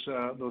those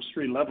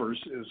three levers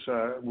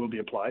will be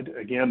applied.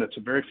 Again, it's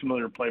a very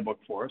familiar playbook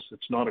for us.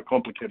 It's not a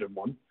complicated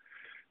one.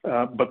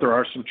 But there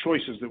are some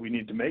choices that we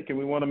need to make, and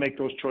we want to make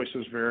those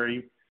choices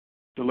very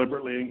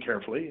deliberately and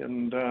carefully,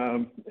 and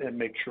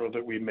make sure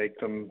that we make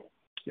them,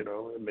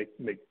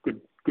 make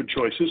good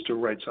choices to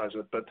right-size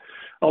it. But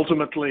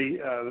ultimately,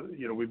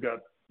 we've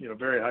got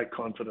very high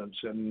confidence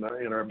in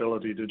our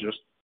ability to just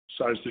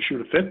size the shoe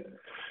to fit,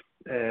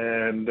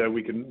 and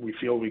we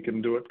feel we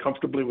can do it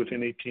comfortably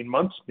within 18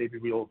 months. Maybe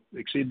we'll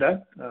exceed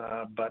that,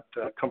 but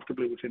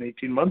comfortably within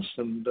 18 months,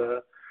 and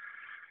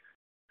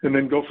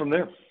then go from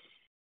there.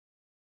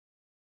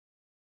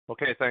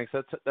 Okay, thanks.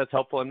 That's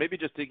helpful. And maybe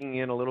just digging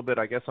in a little bit,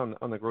 I guess, on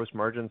the gross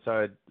margin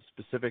side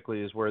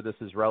specifically is where this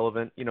is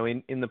relevant.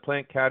 In the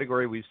plant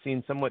category, we've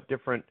seen somewhat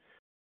different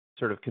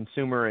sort of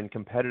consumer and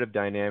competitive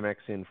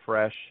dynamics in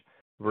fresh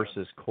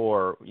versus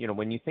core.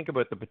 When you think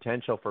about the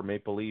potential for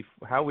Maple Leaf,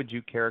 how would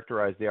you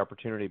characterize the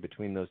opportunity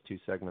between those two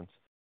segments?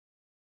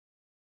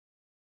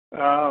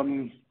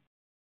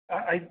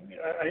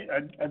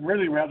 I'd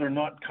really rather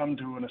not come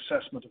to an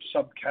assessment of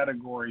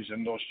subcategories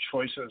in those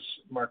choices,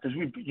 Mark, because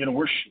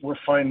we're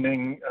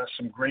finding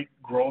some great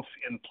growth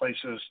in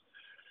places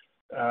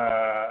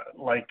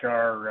like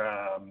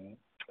our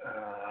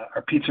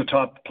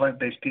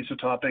plant-based pizza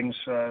toppings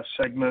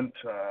segment,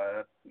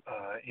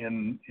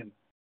 in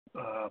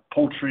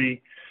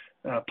poultry,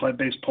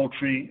 plant-based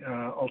poultry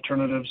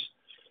alternatives,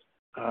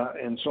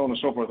 and so on and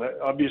so forth.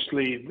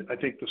 Obviously, I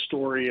think the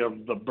story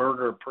of the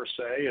burger per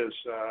se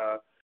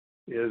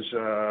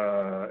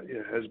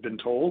has been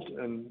told,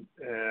 and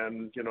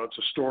it's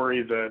a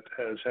story that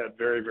has had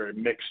very, very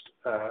mixed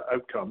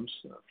outcomes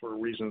for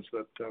reasons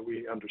that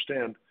we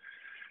understand.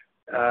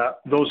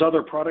 Those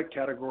other product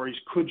categories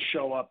could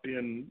show up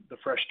in the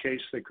fresh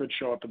case. They could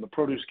show up in the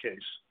produce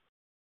case.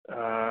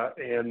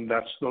 And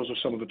those are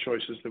some of the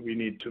choices that we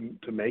need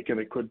to make, and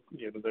it could,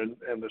 and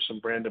there's some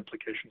brand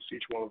implications to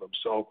each one of them.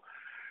 So,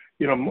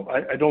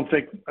 I don't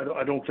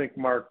think,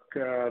 Mark,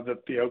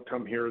 that the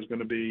outcome here is going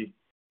to be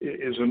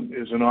is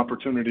an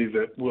opportunity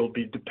that will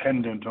be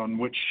dependent on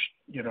which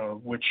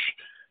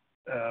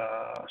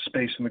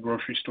space in the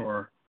grocery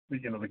store, the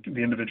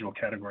individual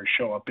categories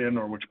show up in,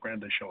 or which brand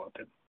they show up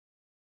in.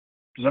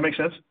 Does that make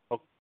sense?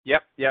 Oh,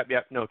 yep.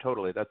 No,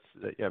 totally.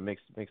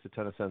 Makes a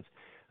ton of sense.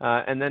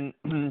 And then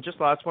just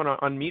last one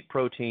on meat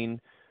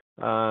protein,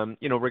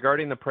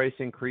 regarding the price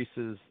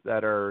increases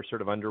that are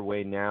sort of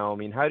underway now. I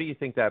mean, how do you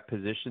think that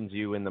positions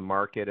you in the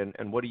market,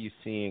 and what are you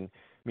seeing?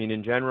 I mean,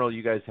 in general,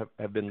 you guys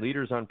have been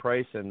leaders on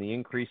price, and the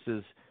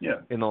increases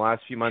in the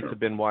last few months have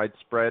been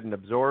widespread and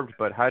absorbed.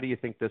 But how do you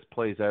think this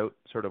plays out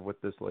sort of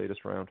with this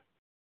latest round?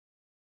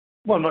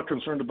 Well, I'm not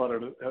concerned about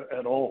it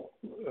at all,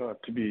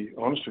 to be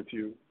honest with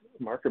you,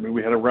 Mark. I mean,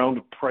 we had a round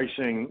of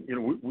pricing.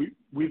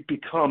 We've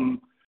become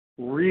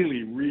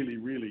really, really,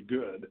 really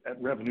good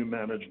at revenue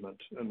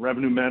management. And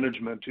revenue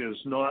management is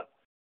not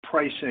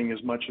pricing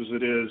as much as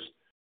it is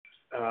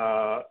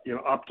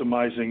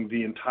optimizing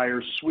the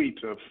entire suite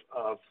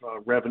of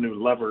revenue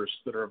levers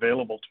that are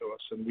available to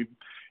us. And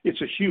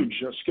it's a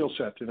huge skill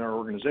set in our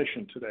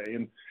organization today.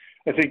 And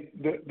I think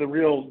the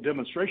real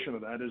demonstration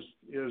of that is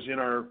in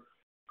our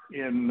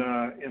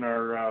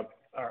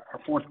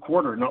fourth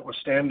quarter,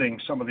 notwithstanding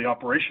some of the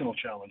operational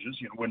challenges.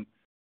 When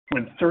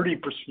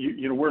 30%,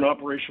 we're an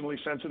operationally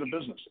sensitive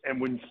business, and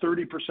when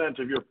 30%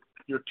 of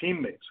your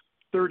teammates,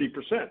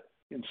 30%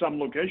 in some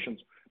locations,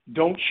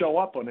 don't show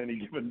up on any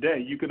given day,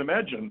 you can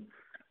imagine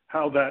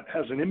how that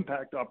has an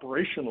impact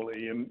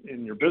operationally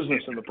in your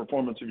business and the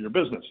performance of your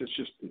business.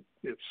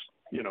 It's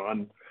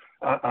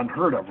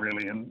unheard of,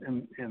 really,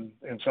 in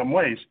some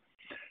ways.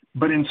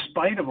 But in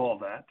spite of all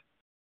that,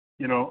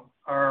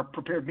 our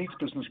prepared meats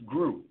business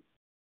grew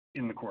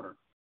in the quarter.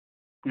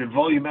 We had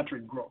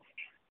volumetric growth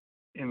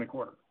in the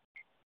quarter.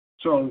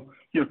 So,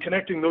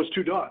 connecting those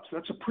two dots,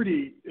 that's a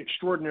pretty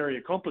extraordinary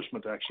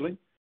accomplishment, actually.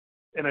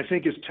 And I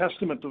think is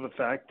testament to the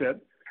fact that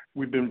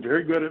we've been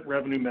very good at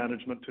revenue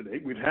management to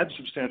date. We've had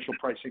substantial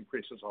price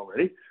increases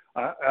already.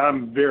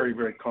 I'm very,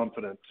 very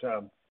confident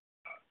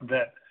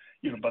that,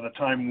 by the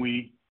time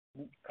we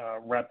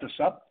wrap this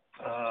up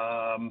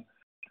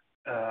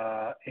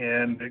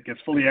and it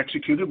gets fully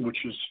executed,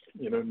 which is,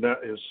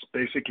 that is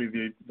basically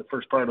the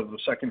first part of the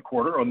second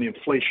quarter on the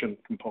inflation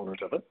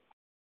component of it,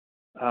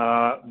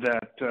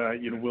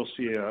 we'll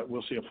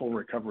see a full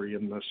recovery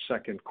in the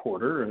second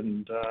quarter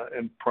and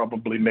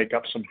probably make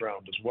up some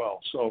ground as well.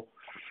 So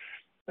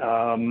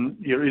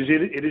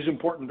it is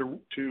important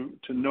to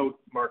note,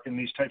 Mark, in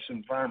these types of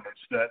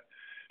environments that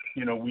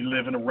we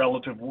live in a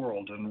relative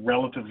world, and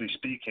relatively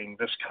speaking,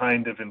 this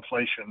kind of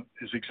inflation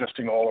is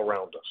existing all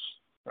around us,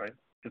 right?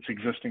 It's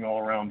existing all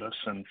around us,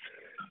 and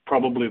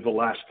probably the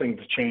last thing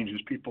to change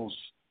is people's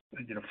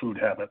food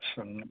habits,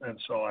 and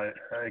so I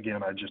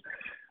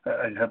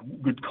have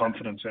good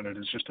confidence in it.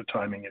 It's just a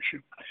timing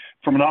issue.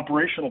 From an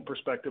operational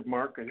perspective,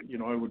 Mark,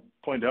 I would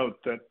point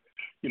out that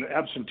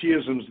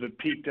absenteeisms that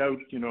peaked out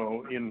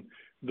in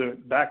the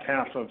back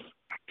half of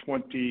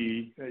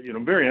 20,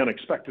 very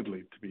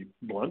unexpectedly, to be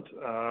blunt,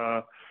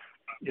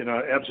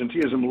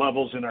 absenteeism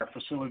levels in our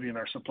facility and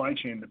our supply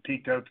chain that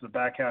peaked out to the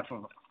back half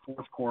of the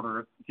fourth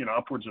quarter,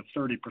 upwards of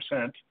 30%.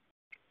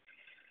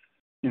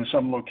 In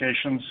some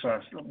locations,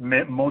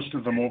 most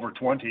of them over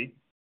 25,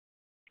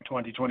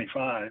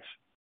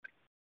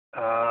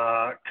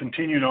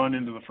 continued on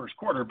into the first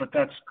quarter, but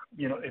that's,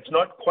 it's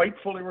not quite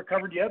fully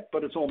recovered yet,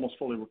 but it's almost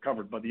fully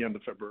recovered by the end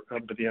of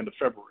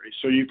February.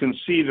 So you can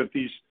see that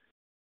these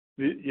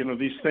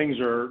things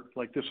are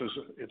like this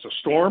it's a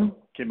storm,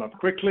 came up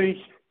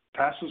quickly,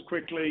 passes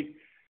quickly,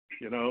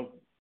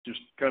 just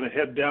kind of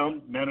head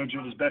down, manage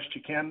it as best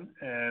you can,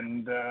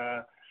 and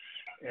the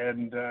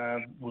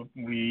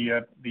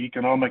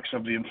economics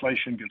of the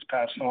inflation gets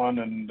passed on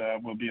and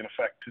will be in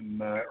effect in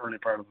the early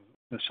part of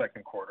the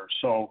second quarter.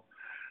 So,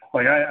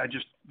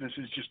 this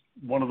is just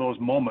one of those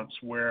moments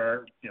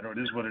where, it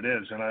is what it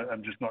is, and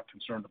I'm just not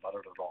concerned about it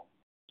at all.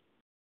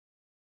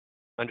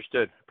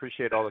 Understood.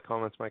 Appreciate all the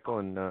comments, Michael,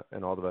 and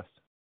all the best.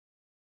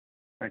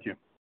 Thank you.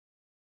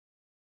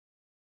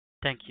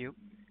 Thank you.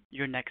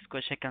 Your next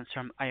question comes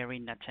from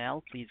Irene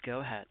Nattel. Please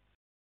go ahead.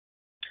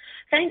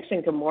 Thanks,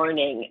 and good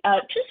morning.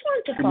 Just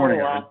wanted to follow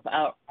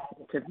up.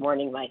 Good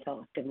morning,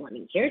 Michael. Good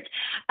morning, Geert.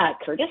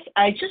 Curtis,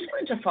 I just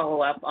wanted to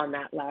follow up on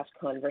that last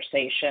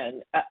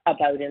conversation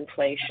about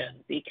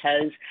inflation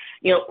because,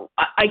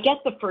 I get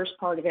the first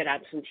part of it,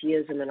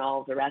 absenteeism and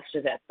all the rest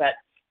of it, but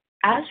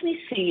as we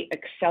see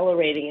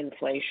accelerating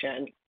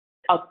inflation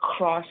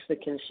across the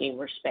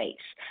consumer space,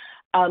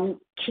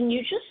 can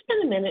you just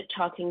spend a minute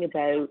talking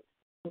about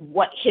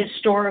what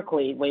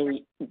historically,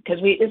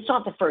 it's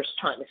not the first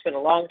time, it's been a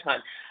long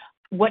time,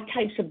 what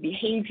types of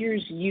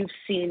behaviors you've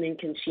seen in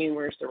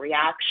consumers, the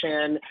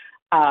reaction,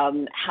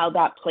 how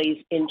that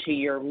plays into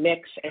your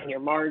mix and your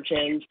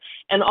margins,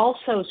 and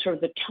also sort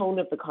of the tone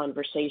of the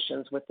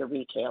conversations with the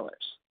retailers?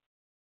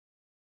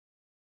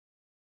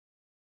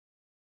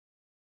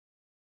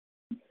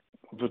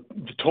 The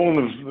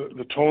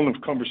tone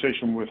of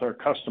conversation with our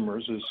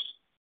customers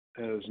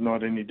is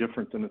not any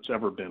different than it's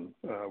ever been,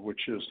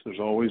 which is there's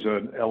always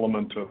an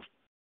element of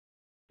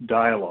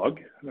dialogue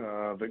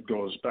that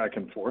goes back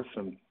and forth,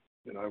 and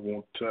I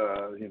won't,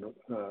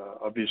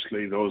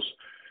 obviously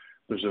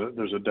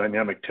there's a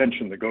dynamic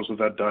tension that goes with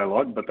that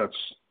dialogue, but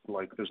that's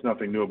there's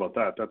nothing new about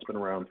that. That's been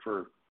around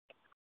for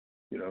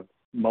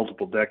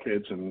multiple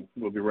decades and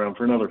will be around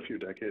for another few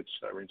decades,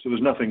 Irene. So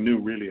there's nothing new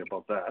really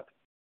about that.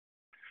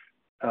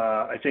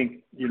 I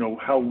think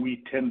how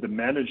we tend to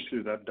manage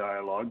through that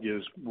dialogue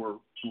is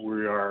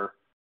we are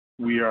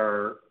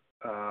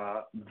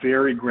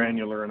very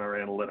granular in our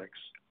analytics,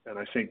 and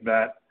I think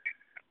that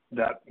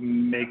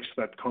makes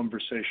that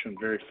conversation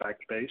very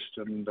fact-based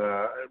and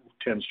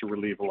tends to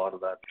relieve a lot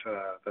of that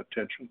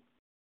tension.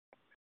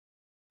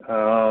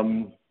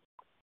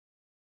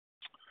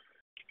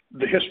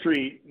 The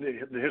history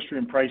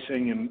in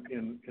pricing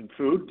in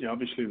food,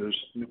 obviously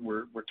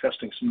we're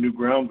testing some new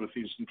ground with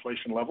these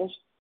inflation levels.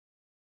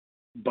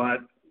 But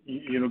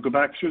go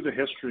back through the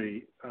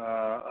history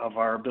of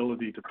our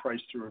ability to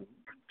price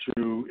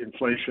through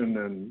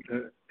inflation,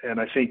 and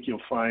I think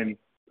you'll find,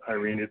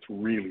 Irene, it's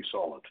really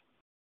solid.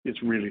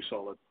 It's really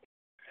solid.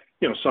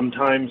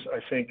 Sometimes I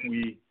think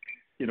we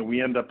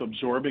end up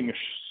absorbing a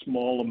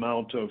small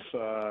amount of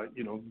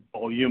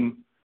volume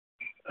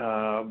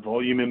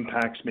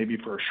impacts maybe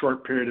for a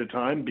short period of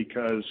time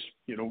because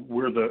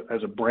we're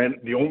as a brand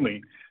the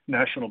only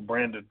national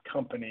branded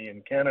company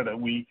in Canada.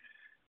 We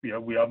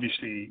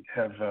obviously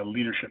have a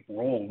leadership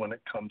role when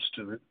it comes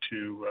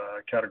to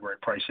category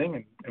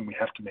pricing, and we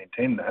have to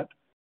maintain that.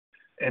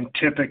 And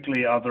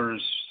typically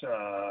others,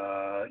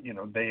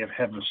 they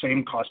have the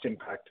same cost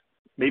impact,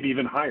 maybe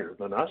even higher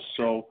than us.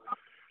 So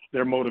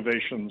their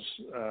motivations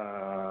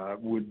are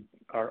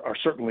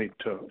certainly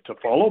to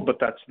follow, but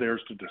that's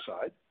theirs to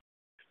decide.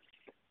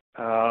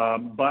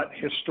 But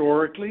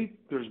historically,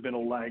 there's been a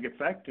lag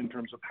effect in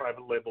terms of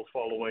private label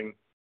following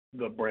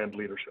the brand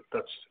leadership.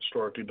 That's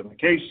historically been the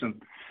case,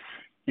 and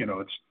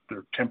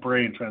they're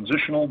temporary and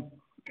transitional.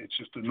 It's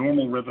just a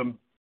normal rhythm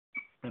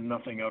and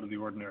nothing out of the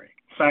ordinary.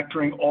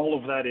 Factoring all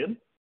of that in,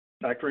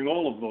 factoring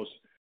all of those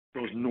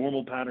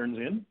normal patterns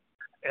in,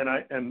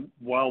 and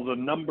while the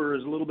number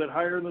is a little bit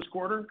higher in this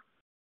quarter,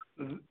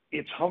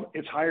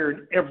 it's higher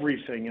in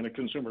everything in a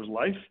consumer's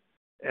life,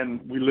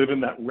 and we live in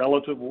that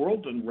relative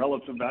world and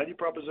relative value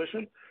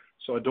proposition.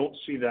 So I don't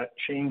see that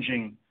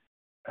changing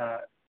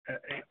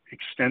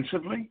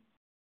extensively.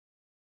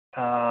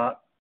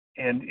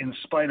 And in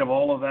spite of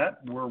all of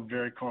that, we're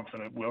very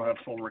confident we'll have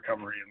full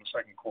recovery in the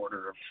second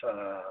quarter of,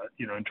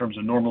 in terms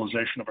of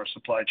normalization of our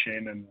supply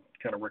chain and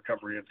kind of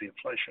recovery of the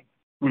inflation.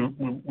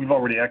 We've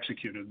already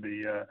executed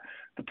the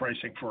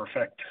pricing for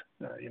effect,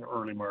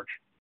 early March.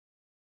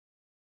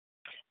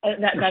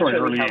 That's sorry, really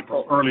early helpful.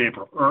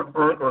 April.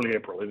 Early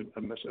April. I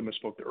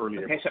misspoke to early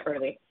April. Okay, so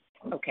early.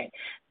 Okay,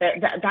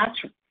 that's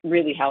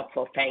really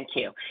helpful. Thank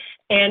you.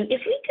 And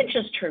if we could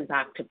just turn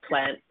back to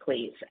plant,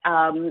 please.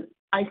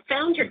 I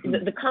found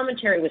the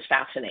commentary was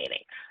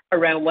fascinating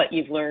around what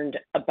you've learned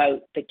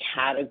about the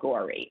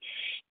category.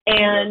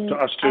 And to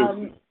us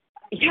too.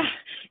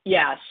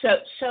 Yeah.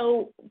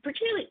 So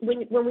particularly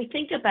when we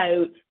think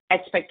about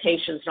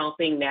expectations not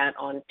being met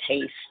on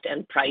taste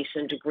and price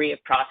and degree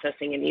of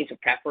processing and ease of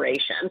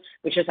preparation,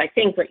 which is I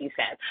think what you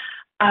said.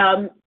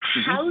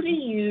 How do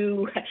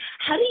you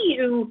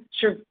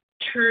sort of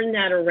turn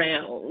that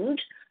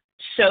around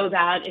so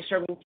that it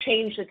sort of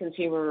change the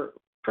consumer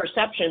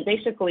perception,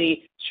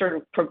 basically sort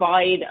of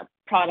provide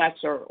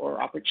products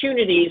or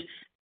opportunities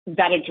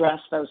that address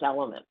those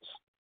elements?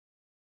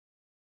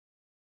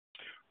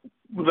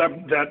 Well,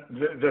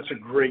 that's a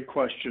great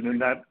question,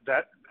 and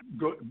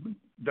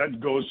that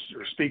goes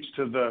or speaks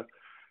to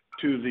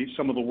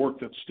some of the work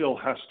that still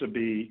has to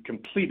be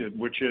completed,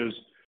 which is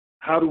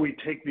how do we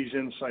take these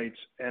insights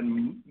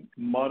and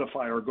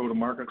modify our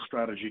go-to-market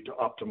strategy to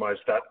optimize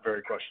that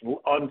very question.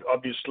 Well,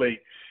 obviously,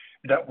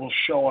 that will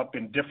show up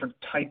in different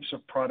types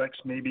of products,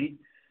 maybe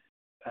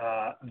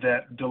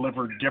that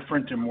deliver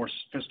different and more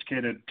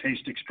sophisticated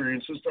taste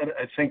experiences.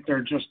 I think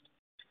they're just,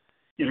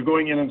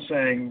 going in and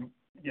saying,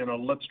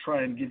 let's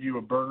try and give you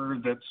a burger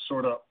that's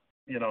sort of,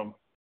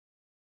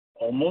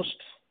 almost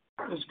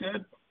as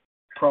good.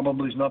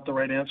 Probably is not the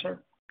right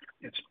answer.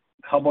 It's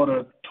how about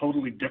a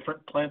totally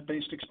different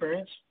plant-based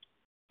experience?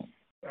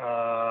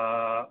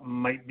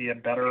 Might be a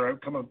better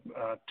outcome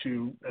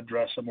to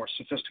address a more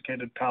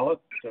sophisticated palate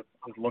that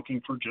is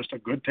looking for just a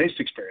good taste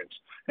experience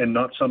and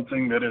not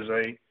something that is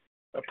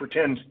a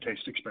pretend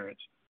taste experience.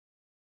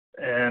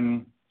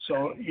 And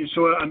so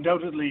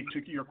undoubtedly,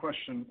 to your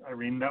question,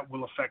 Irene, that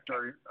will affect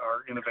our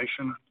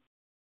innovation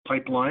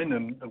pipeline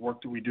and the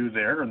work that we do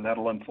there, and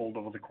that'll unfold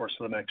over the course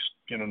of the next,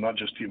 not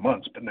just few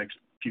months, but next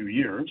few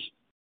years.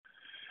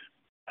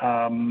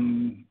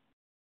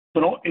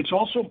 But it's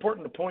also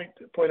important to point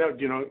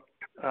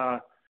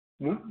out,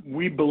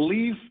 we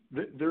believe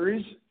that there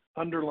is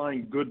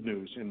underlying good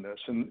news in this,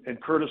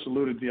 and Curtis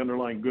alluded to the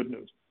underlying good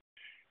news.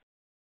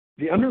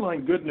 The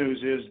underlying good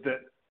news is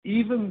that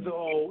even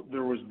though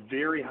there was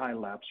very high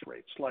lapse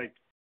rates, like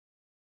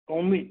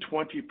only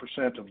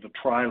 20% of the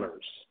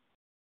trialers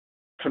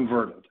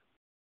converted,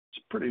 it's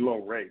a pretty low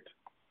rate.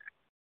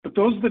 But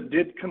those that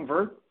did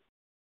convert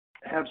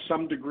have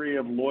some degree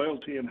of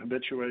loyalty and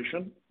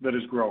habituation that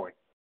is growing.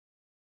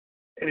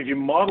 And if you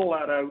model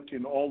that out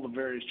in all the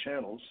various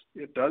channels,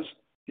 it does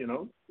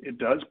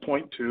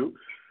point to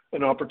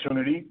an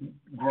opportunity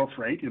growth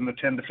rate in the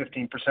 10 to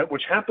 15%,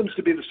 which happens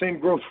to be the same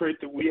growth rate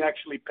that we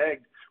actually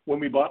pegged when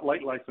we bought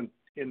Light Life in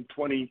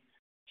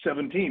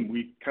 2017.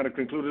 We kind of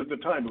concluded at the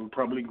time it would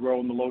probably grow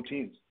in the low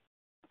teens.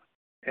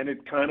 And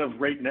it kind of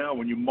right now,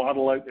 when you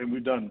model out, and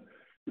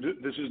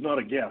this is not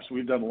a guess,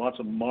 we've done lots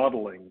of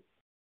modeling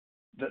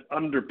that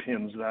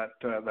underpins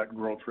that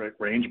growth rate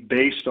range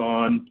based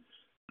on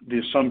the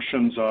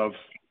assumptions of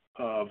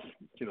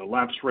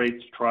lapse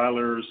rates,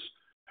 trialers,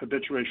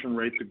 habituation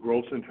rate, the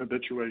growth in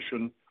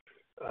habituation,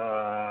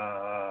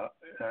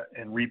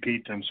 and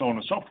repeat, and so on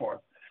and so forth.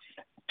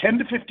 10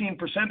 to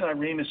 15%,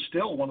 Irene, is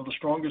still one of the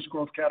strongest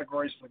growth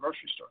categories in the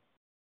grocery store.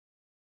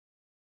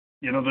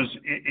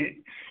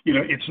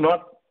 It's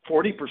not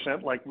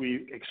 40% like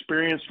we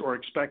experienced or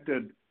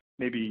expected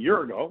maybe a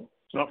year ago.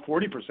 It's not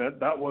 40%.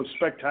 That was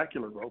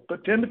spectacular growth,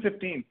 but 10 to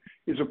 15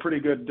 is a pretty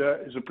good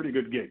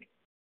gig.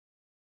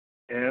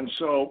 And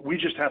so we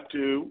just have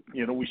to,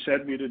 we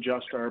said we'd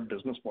adjust our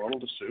business model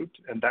to suit,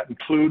 and that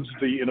includes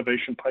the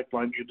innovation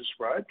pipeline you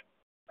described,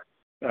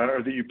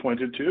 or that you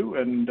pointed to,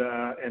 and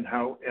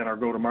our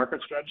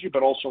go-to-market strategy,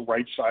 but also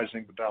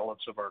right-sizing the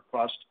balance of our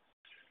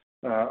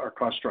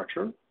cost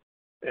structure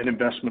and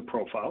investment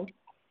profile.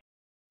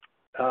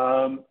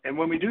 And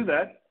when we do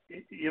that,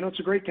 it's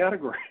a great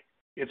category.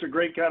 It's a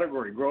great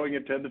category, growing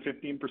at 10 to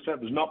 15%.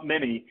 There's not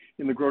many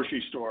in the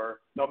grocery store,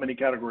 not many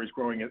categories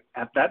growing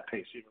at that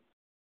pace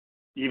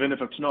even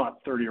if it's not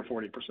 30 or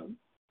 40%.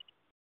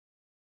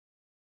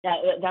 Yeah,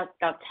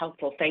 that's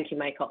helpful. Thank you,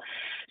 Michael.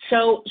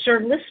 So,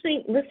 sort of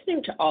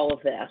listening to all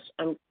of this,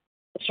 I'm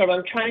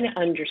trying to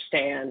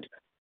understand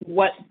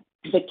what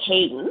the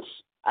cadence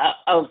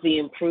of the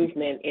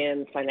improvement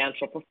in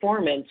financial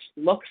performance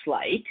looks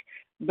like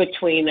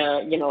between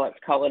let's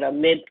call it a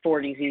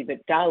mid-40s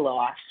EBITDA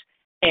loss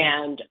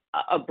and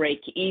a break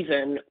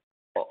even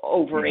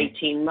over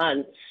 18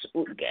 months.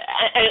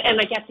 And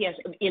I guess, yes,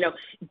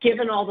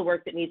 given all the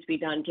work that needs to be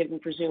done, given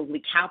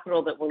presumably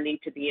capital that will need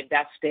to be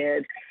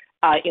invested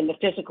in the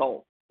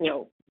physical,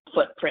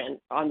 footprint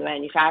on the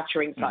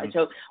manufacturing side.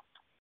 So,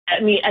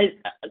 I mean,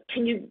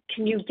 can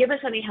you give us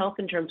any help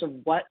in terms of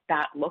what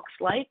that looks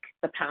like,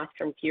 the path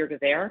from here to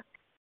there?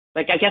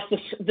 Like, I guess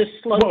the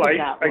slope of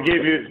that. I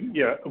gave you,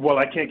 yeah. Well,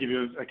 I can't give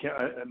you.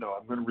 No,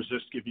 I'm going to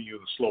resist giving you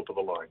the slope of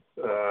the line.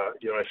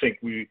 I think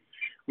we've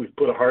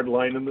put a hard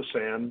line in the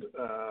sand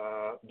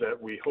that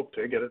we hope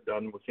to get it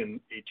done within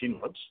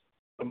 18 months.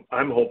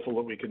 I'm hopeful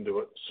that we can do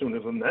it sooner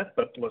than that,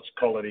 but let's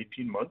call it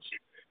 18 months.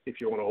 If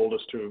you want to hold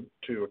us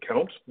to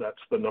account,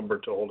 that's the number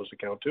to hold us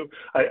account to.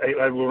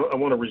 I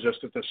want to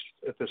resist at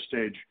this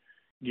stage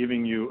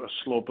giving you a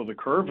slope of the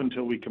curve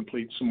until we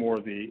complete some more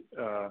of the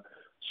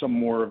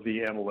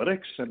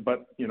analytics.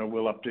 But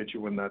we'll update you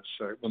when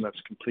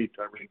that's complete.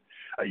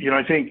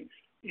 I think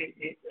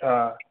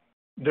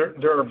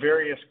there are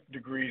various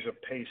degrees of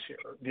pace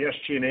here. The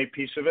SG&A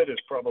piece of it is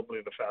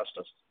probably the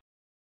fastest.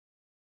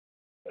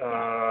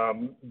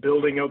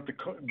 Building out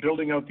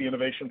the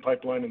innovation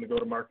pipeline and the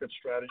go-to-market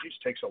strategies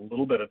takes a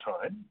little bit of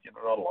time.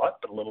 Not a lot,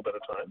 but a little bit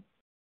of time.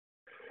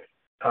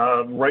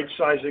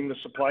 Right-sizing the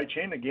supply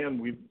chain,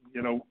 again,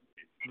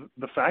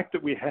 the fact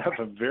that we have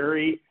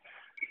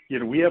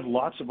we have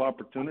lots of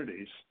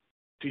opportunities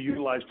to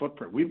utilize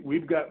footprint.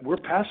 We're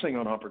passing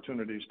on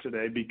opportunities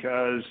today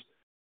because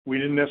we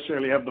didn't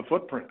necessarily have the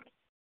footprint.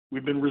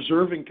 We've been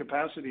reserving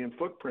capacity and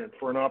footprint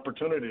for an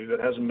opportunity that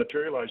hasn't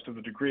materialized to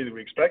the degree that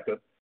we expected.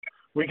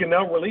 We can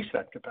now release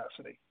that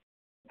capacity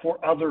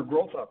for other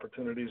growth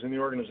opportunities in the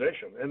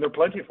organization, and they're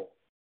plentiful.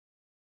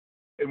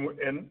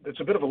 And it's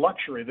a bit of a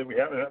luxury that we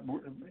have,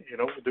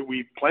 that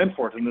we planned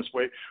for it in this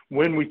way.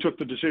 When we took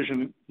the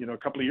decision, a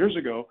couple of years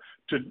ago,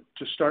 to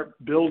start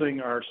building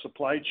our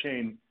supply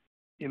chain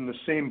in the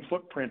same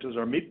footprint as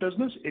our meat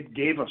business, it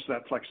gave us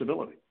that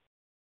flexibility.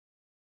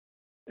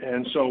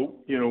 And so,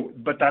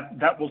 but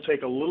that will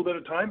take a little bit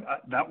of time.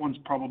 That one's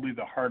probably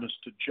the hardest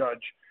to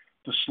judge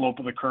the slope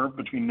of the curve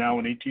between now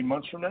and 18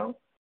 months from now.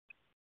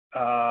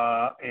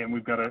 And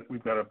we've got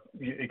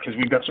because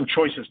we've got some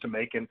choices to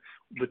make, and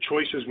the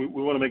choices we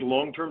want to make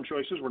long-term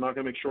choices. We're not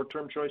going to make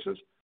short-term choices,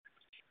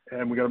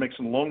 and we got to make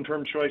some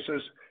long-term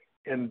choices.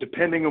 And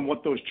depending on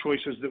what those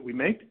choices that we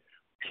make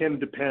can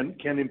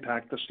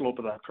impact the slope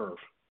of that curve,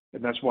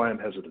 and that's why I'm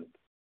hesitant.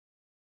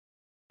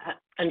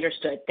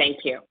 Understood. Thank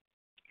you.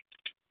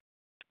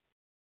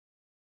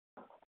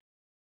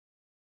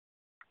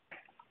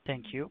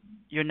 Thank you.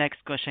 Your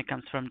next question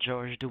comes from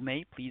George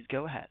Dumais. Please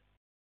go ahead.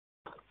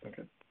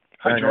 Okay.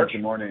 Hi, George.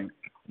 Good morning.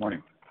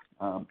 Morning.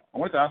 I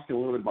wanted to ask you a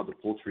little bit about the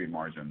poultry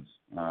margins.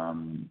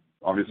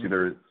 Obviously,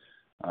 they've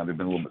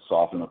been a little bit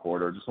soft in the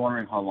quarter. Just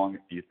wondering how long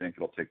do you think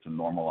it'll take to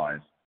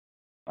normalize?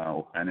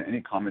 And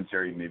any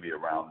commentary maybe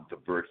around the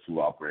bird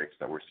flu outbreaks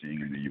that we're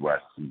seeing in the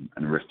U.S.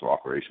 and risk to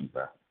operations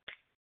there?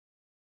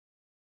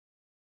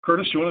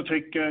 Curtis, you want to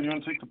take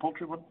the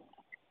poultry one?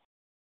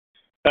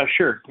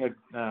 Sure.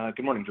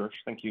 Good morning, George.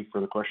 Thank you for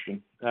the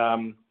question.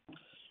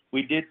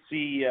 We did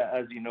see,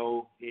 as you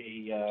know,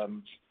 a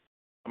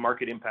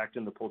market impact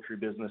in the poultry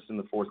business in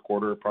the fourth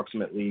quarter,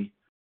 approximately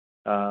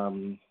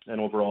an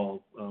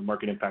overall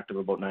market impact of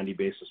about 90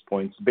 basis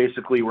points.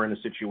 Basically, we're in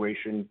a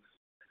situation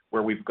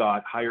where we've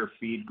got higher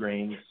feed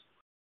grains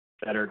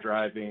that are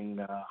driving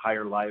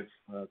higher live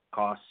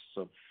costs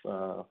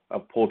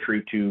of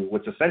poultry to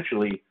what's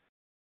essentially,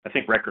 I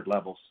think, record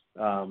levels.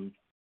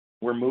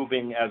 We're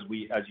moving, as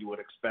you would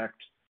expect,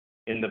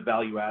 in the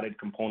value-added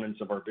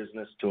components of our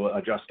business to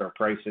adjust our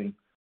pricing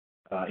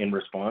in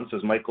response.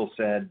 As Michael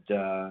said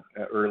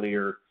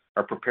earlier,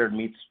 our prepared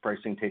meats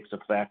pricing takes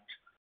effect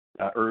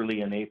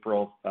early in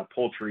April,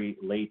 poultry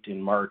late in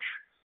March.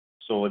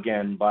 So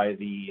again, by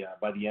the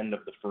end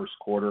of the first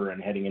quarter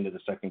and heading into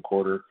the second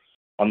quarter,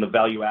 on the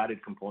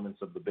value-added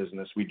components of the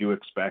business, we do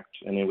expect,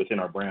 and within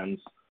our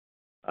brands,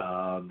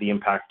 the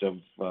impact of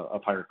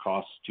higher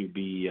costs to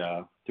be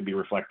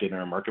reflected in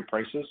our market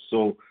prices.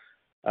 So,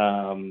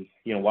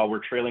 while we're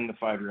trailing the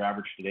 5-year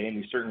average today, and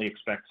we certainly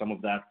expect some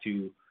of that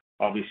to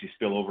obviously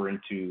spill over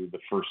into the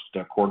first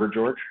quarter,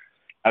 George,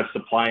 as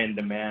supply and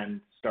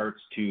demand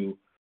starts to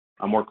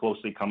more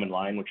closely come in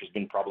line, which has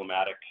been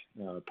problematic,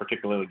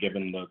 particularly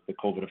given the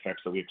COVID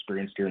effects that we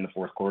experienced here in the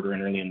fourth quarter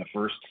and early in the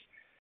first.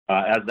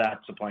 As that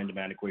supply and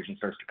demand equation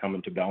starts to come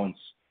into balance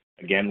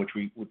again, which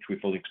we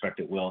fully expect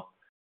it will,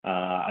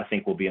 I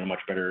think we'll be in a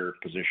much better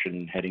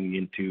position heading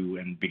into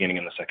and beginning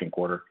in the second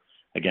quarter,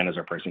 again, as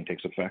our pricing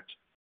takes effect.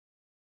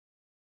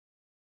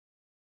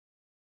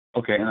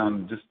 Okay,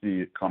 and just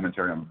the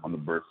commentary on the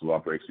bird flu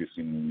outbreaks we've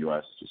seen in the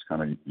U.S., just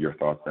kind of your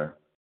thoughts there.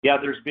 Yeah,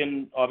 there's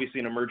been obviously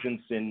an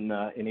emergence in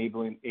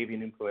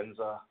avian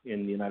influenza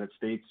in the United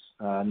States.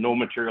 No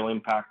material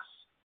impacts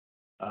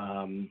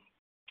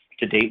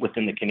to date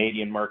within the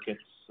Canadian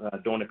markets.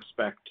 Don't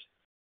expect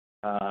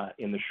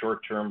in the short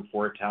term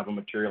for it to have a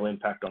material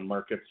impact on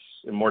markets,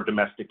 a more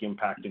domestic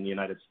impact in the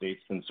United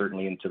States than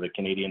certainly into the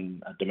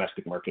Canadian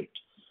domestic market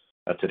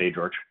today,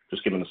 George,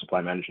 just given the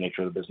supply managed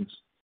nature of the business.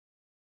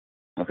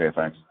 Okay,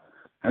 thanks.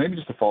 And maybe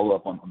just to follow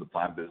up on the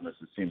plant business,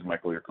 it seems,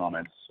 Michael, your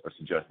comments are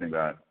suggesting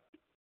that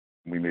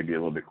we may be a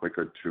little bit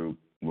quicker to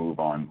move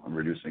on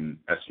reducing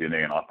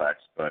SG&A and OPEX,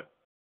 but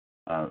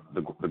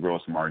the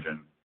gross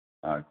margin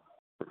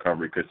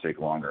recovery could take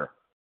longer.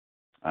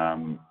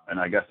 And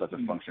I guess that's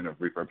a function of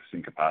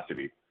repurposing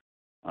capacity.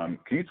 Can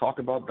you talk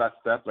about that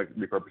step, like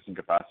repurposing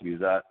capacity?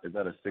 Is that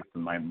a 6 to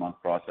 9 month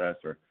process,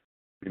 or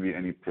maybe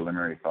any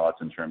preliminary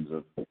thoughts in terms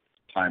of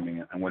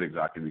timing and what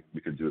exactly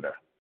we could do there?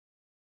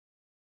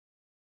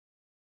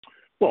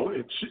 Well,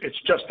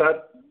 it's just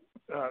that,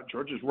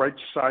 George, is right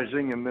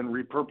sizing and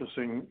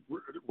repurposing,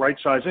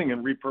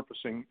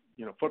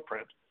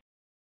 footprint.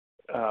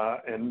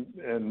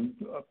 And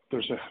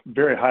there's a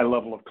very high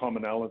level of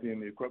commonality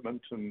in the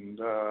equipment and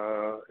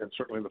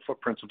certainly the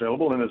footprint's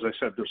available. And as I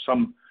said, there's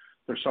some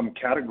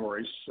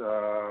categories.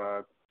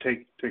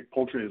 Take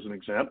poultry as an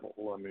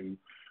example. I mean,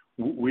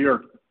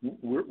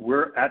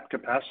 we're at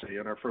capacity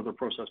in our further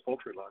processed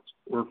poultry lines.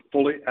 We're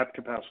fully at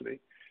capacity,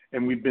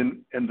 and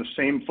the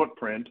same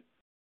footprint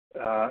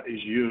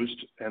is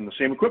used, and the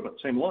same equipment,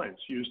 same lines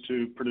used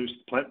to produce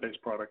the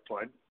plant-based product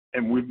line.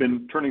 And we've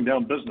been turning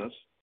down business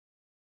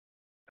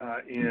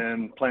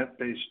in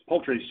plant-based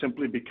poultry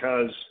simply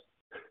because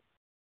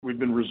we've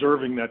been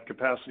reserving that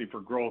capacity for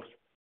growth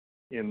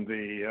in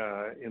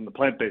the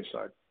plant-based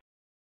side.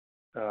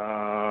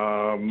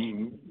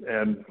 And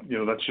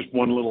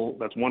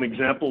that's one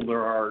example.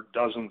 There are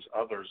dozens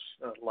others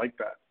like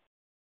that.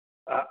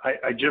 I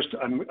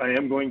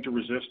am going to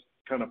resist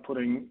kind of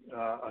putting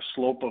a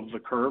slope of the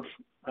curve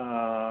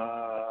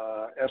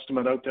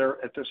estimate out there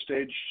at this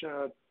stage,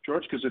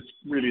 George, because it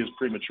really is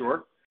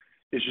premature.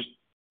 It's just,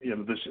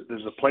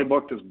 there's a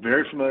playbook that's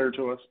very familiar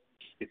to us.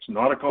 It's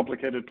not a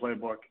complicated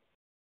playbook.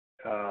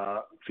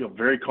 Feel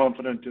very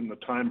confident in the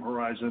time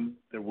horizon.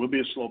 There will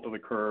be a slope of the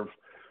curve.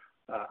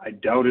 I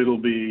doubt it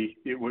won't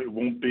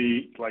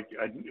be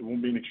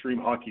an extreme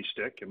hockey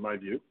stick in my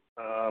view.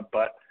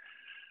 But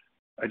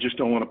I just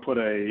don't want to put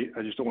a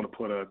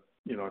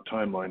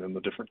timeline in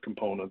the different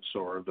components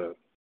or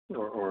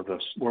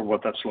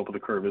what that slope of the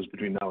curve is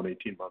between now and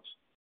 18 months.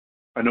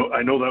 I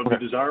know that would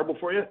be desirable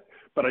for you,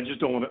 but I just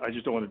don't want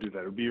to do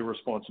that. It would be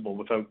irresponsible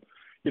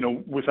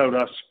without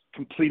us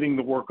completing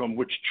the work on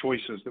which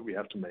choices that we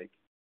have to make.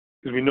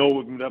 Because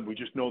we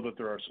just know that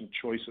there are some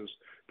choices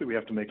that we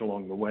have to make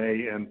along the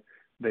way, and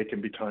they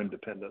can be time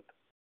dependent.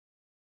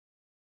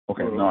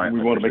 Okay, we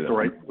want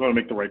to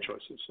make the right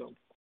choices. So.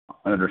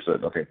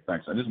 Understood. Okay,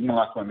 thanks. And just one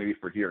last one, maybe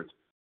for here.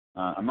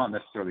 I'm not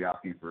necessarily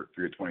asking for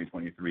your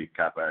 2023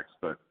 capex,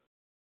 but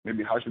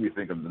maybe how should we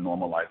think of the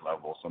normalized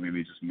level? So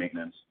maybe just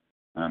maintenance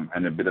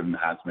and a bit of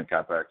enhancement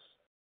capex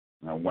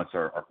once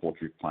our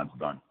poultry plant's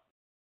done.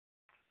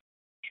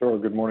 Sure.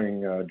 Good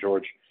morning,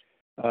 George.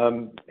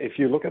 If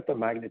you look at the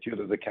magnitude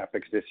of the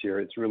capex this year,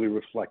 it's really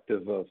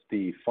reflective of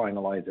the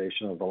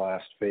finalization of the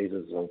last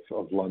phases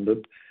of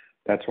London.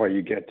 That's why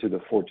you get to the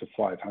 400 to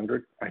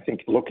 500. I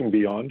think looking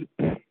beyond,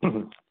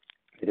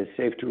 it is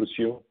safe to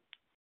assume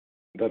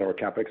that our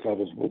capex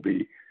levels will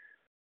be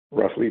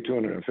roughly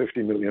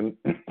 250 million,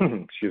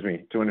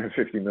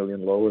 250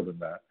 million lower than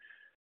that.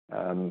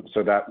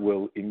 So that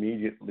will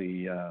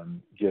immediately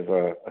give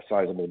a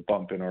sizable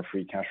bump in our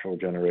free cash flow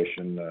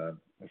generation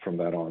from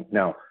that on.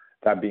 Now,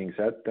 that being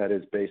said, that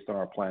is based on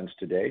our plans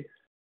today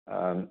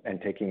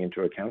and taking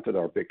into account that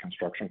our big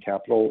construction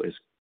capital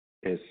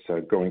is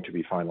going to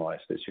be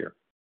finalized this year.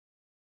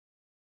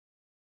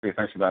 Okay,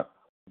 thanks for that.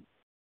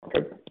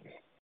 Okay.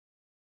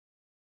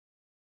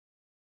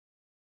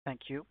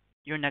 Thank you.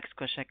 Your next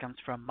question comes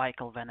from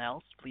Michael Van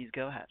Elst. Please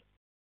go ahead.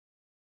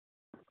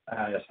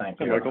 Yes, thank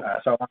you. Hey, Michael.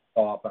 So I want to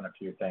follow up on a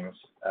few things.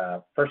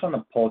 First, on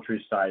the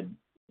poultry side,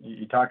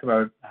 you talked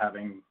about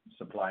having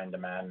supply and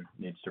demand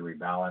needs to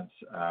rebalance.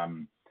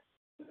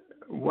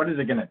 What is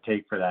it going to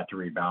take for that to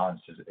rebalance?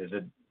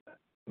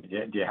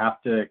 Do you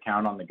have to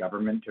count on the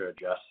government to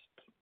adjust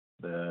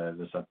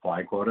the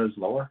supply quotas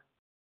lower?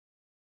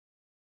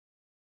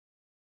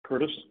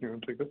 Curtis, you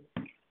want to take it?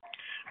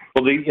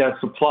 Well, the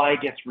supply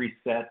gets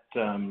reset,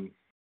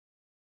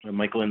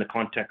 Michael, in the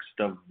context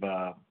of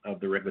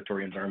the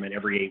regulatory environment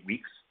every 8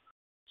 weeks.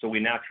 So we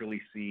naturally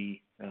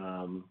see,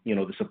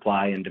 the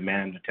supply and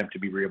demand attempt to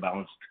be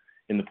rebalanced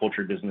in the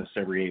poultry business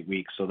every 8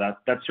 weeks. So that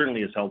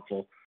certainly is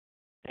helpful.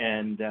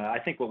 And I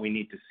think what we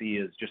need to see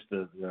is just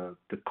the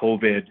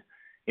COVID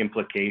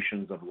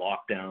implications of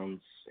lockdowns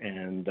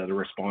and the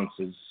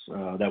responses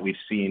that we've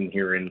seen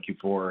here in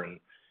Q4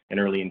 and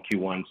early in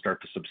Q1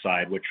 start to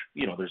subside, which,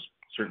 there's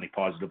certainly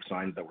positive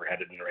signs that we're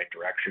headed in the right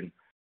direction.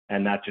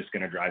 And that's just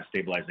going to drive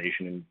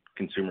stabilization in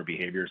consumer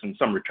behaviors and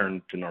some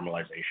return to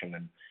normalization.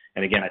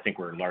 And again, I think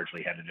we're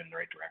largely headed in the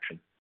right direction.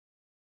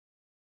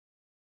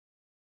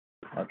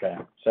 Okay.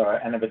 So,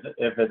 and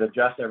if it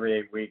adjusts every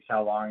 8 weeks,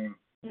 how long,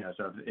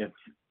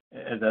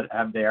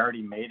 have they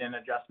already made an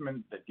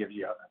adjustment that gives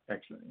you,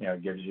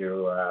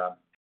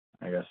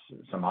 I guess,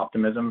 some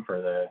optimism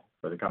for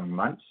the coming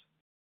months?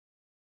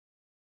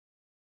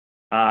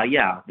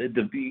 Yeah.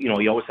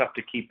 You always have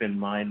to keep in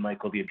mind,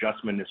 Michael, the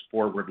adjustment is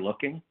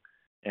forward-looking,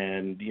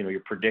 and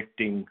you're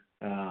predicting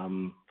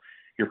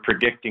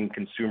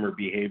consumer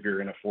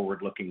behavior in a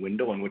forward-looking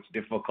window. And what's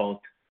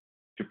difficult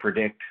to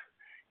predict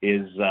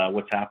is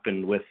what's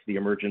happened with the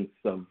emergence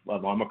of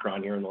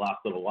Omicron here in the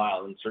last little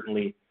while, and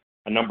certainly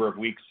a number of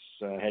weeks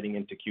heading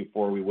into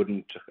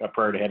Q4,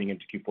 prior to heading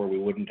into Q4, we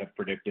wouldn't have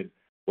predicted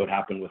what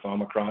happened with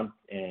Omicron.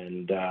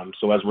 And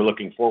so as we're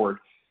looking forward,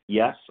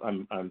 yes,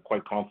 I'm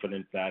quite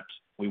confident that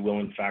we will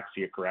in fact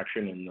see a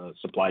correction in the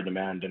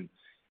supply-demand and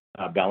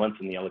balance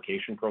in the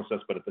allocation process.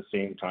 But at the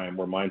same time,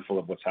 we're mindful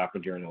of what's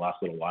happened here in the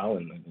last little while,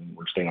 and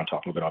we're staying on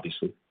top of it,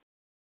 obviously,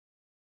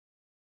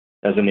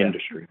 as an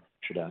industry, I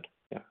should add.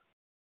 Yeah.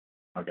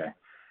 Okay.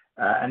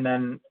 And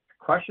then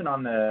question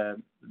on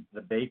the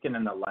bacon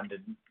and the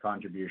London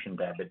contribution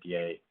to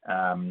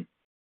EBITDA.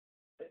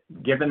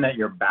 Given that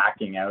you're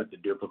backing out the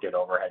duplicate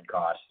overhead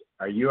costs,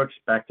 are you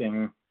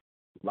expecting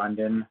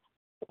London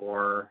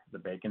or the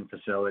bacon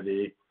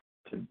facility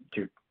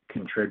to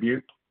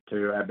contribute to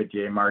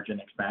EBITDA margin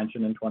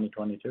expansion in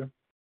 2022?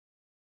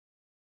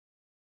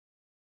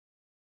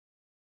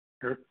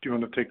 Eric, do you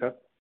want to take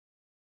that?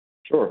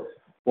 Sure.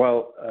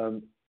 Well,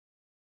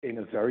 in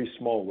a very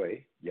small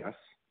way, yes.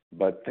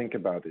 But think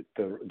about it.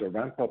 The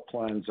ramp-up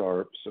plans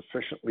are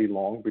sufficiently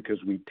long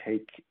because we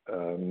take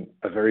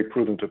a very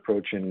prudent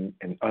approach in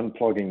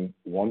unplugging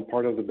one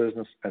part of the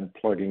business and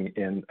plugging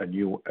in a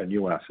new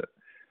asset.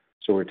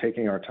 So we're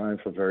taking our time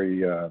for very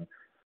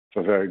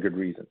good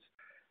reasons.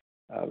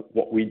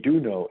 What we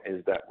do know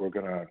is that we're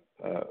going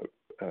to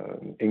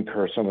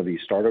incur some of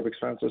these startup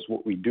expenses.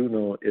 What we do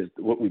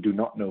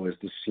not know is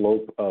the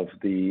slope of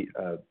the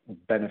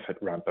benefit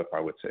ramp-up, I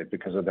would say,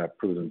 because of that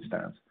prudent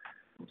stance.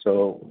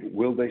 So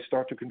will they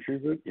start to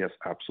contribute? Yes,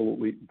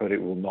 absolutely, but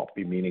it will not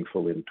be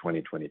meaningful in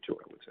 2022, I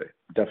would say.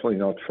 Definitely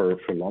not for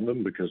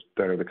London, because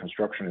there the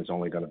construction is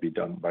only going to be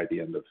done by the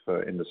end of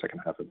in the second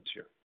half of this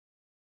year.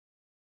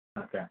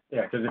 Okay.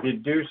 Yeah, because if you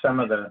do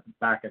some of the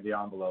back of the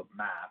envelope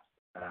math,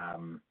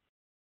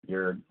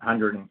 your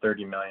 $130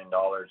 million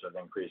of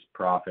increased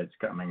profits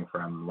coming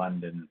from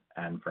London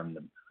and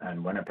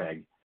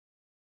Winnipeg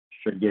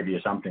should give you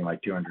something like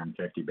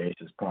 250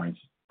 basis points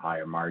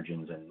higher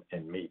margins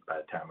in meat by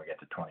the time we get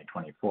to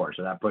 2024.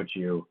 So that puts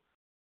you,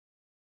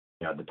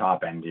 at the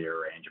top end of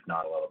your range, if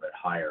not a little bit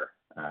higher,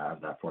 of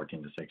that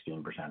 14 to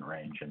 16%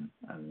 range.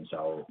 And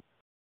so,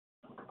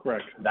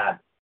 correct.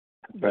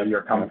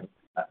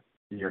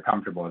 You're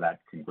comfortable with that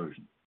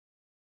conclusion.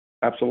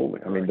 Absolutely.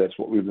 I mean, that's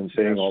what we've been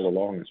saying all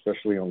along,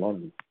 especially on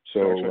London.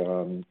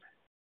 So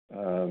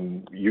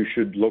you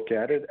should look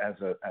at it as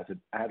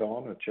an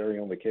add-on, a cherry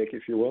on the cake,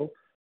 if you will,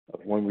 of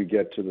when we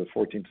get to the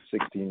 14 to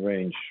 16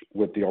 range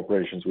with the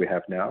operations we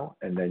have now,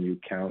 and then you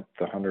count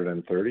the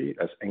 130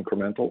 as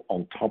incremental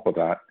on top of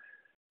that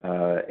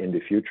in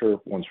the future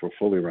once we're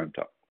fully ramped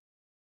up.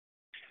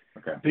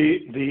 Okay.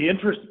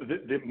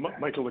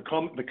 Michael,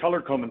 the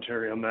color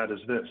commentary on that is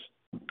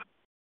this: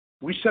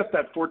 we set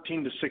that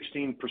 14 to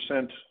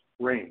 16%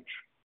 range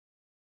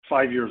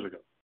 5 years ago.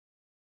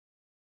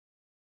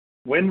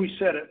 When we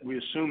said it, we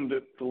assumed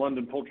that the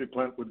London poultry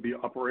plant would be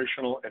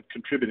operational and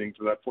contributing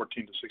to that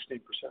 14 to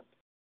 16%.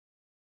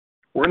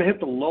 We're going to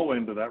hit the low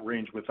end of that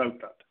range without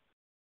that.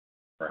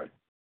 Right.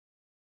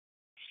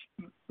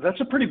 That's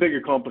a pretty big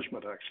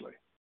accomplishment, actually.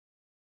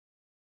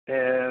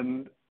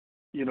 And,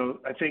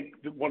 I think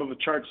one of the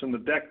charts in the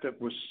deck that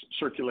was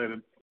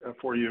circulated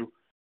for you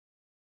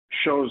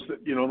shows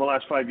that, in the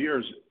last 5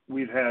 years,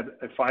 we've had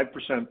a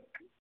 5%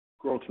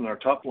 growth in our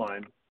top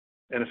line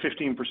and a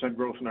 15%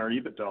 growth in our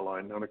EBITDA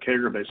line on a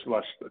CAGR basis the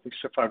last, 5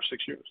 or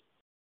 6 years.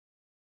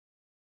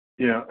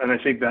 And I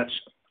think that's,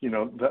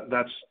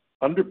 that's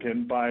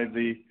underpinned by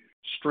the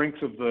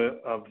strength of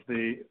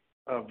the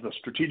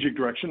strategic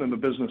direction and the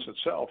business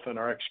itself and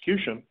our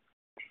execution.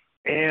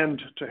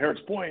 And to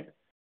Herrick's point,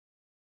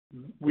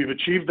 we've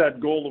achieved that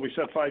goal that we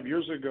set 5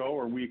 years ago,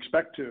 or we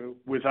expect to,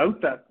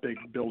 without that big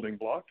building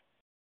block.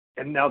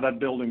 And now that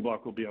building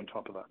block will be on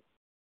top of that.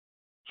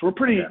 So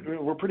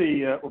we're pretty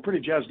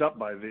jazzed up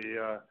by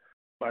the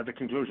by the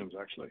conclusions,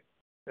 actually,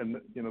 and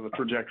the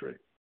trajectory.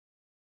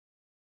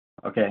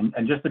 Okay,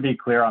 and just to be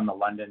clear on the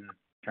London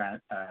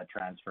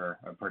transfer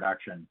of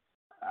production,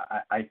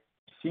 I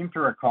seem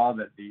to recall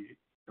that the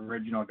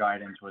original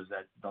guidance was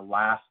that the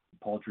last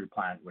poultry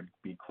plant would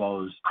be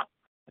closed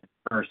in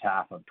the first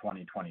half of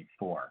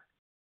 2024.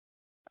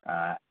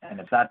 And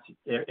if that's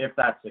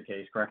the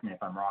case, correct me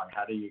if I'm wrong.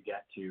 How do you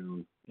get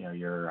to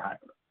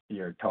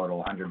your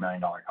total $100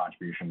 million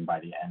contribution by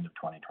the end of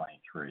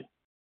 2023?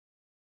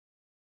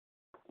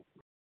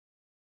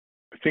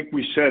 I think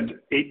we said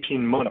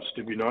 18 months,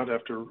 did we not?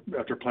 After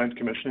plant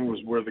commissioning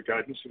was where the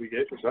guidance that we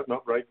gave. Is that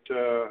not right,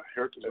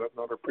 Geert? Is that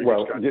not our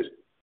previous guidance?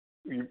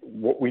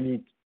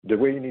 The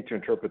way you need to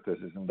interpret this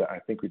is that I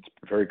think it's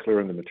very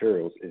clear in the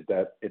materials is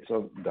that it's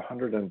on the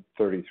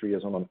 133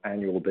 is on an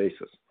annual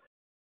basis.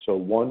 So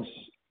once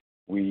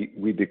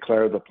we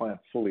declare the plant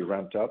fully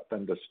ramped up,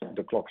 then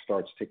the clock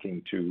starts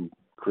ticking to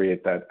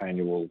create that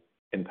annual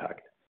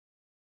impact.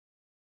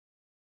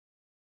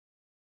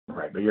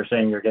 Right, but you're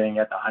saying you're getting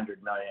at the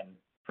 $100 million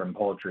from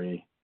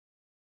poultry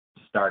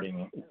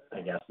starting,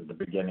 I guess, at the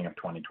beginning of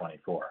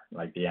 2024,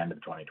 like the end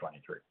of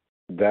 2023.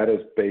 That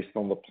is based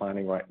on the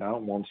planning right now.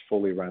 Once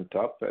fully ramped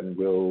up, and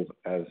we'll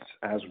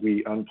as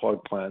we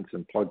unplug plants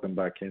and plug them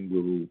back in,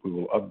 we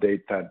will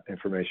update that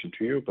information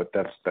to you. But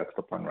that's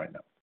the plan right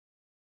now.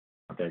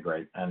 Okay,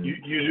 great. And you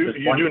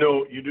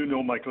do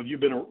know, Michael. You've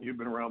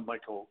been around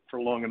Michael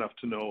for long enough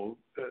to know,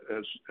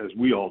 as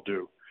we all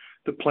do,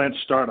 the plant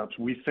startups.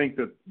 We think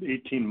that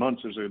 18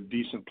 months is a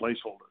decent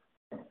placeholder.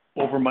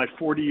 Over my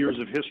 40 years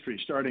of history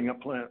starting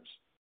up plants,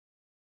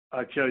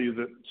 I tell you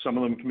that some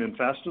of them come in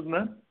faster than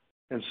that,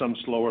 and some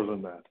slower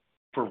than that,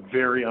 for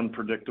very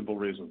unpredictable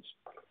reasons.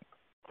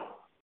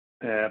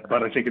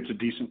 But I think it's a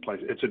decent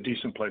place. It's a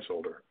decent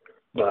placeholder.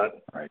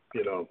 But right.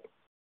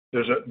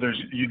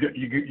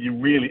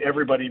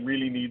 Everybody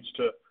really needs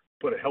to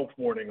put a health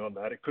warning on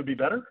that. It could be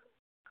better,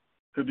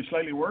 could be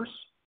slightly worse.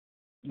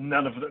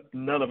 None of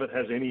it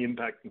has any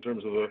impact in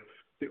terms of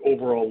the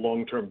overall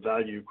long-term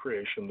value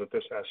creation that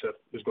this asset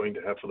is going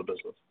to have for the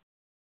business.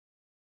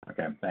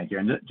 Okay, thank you.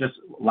 And just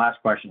last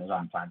question is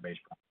on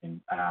plant-based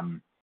protein.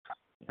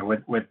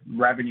 With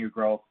revenue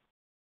growth,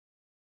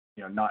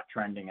 not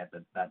trending at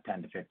that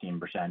 10 to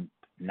 15%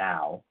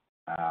 now,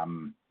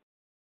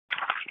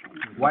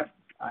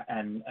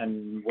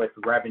 and with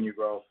revenue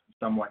growth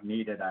somewhat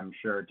needed, I'm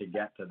sure, to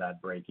get to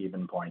that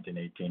break-even point in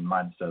 18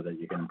 months so that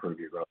you can improve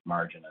your growth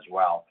margin as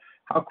well.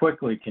 How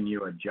quickly can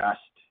you adjust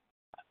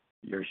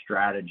your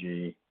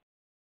strategy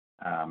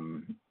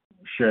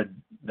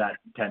should that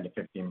 10 to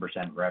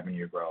 15%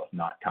 revenue growth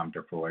not come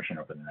to fruition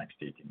over the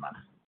next 18 months?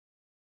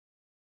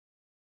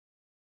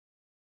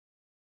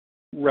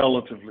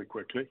 Relatively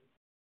quickly.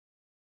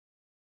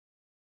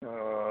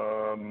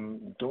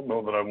 Don't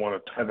know that I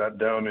want to tie that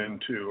down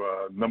into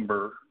a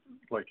number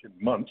like in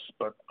months,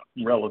 but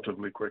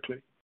relatively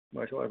quickly,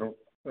 Michael.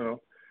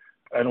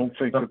 I don't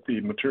think that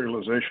the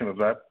materialization of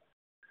that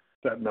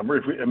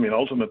number.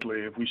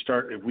 Ultimately,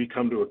 if we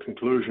come to a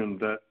conclusion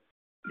that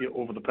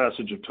over the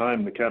passage of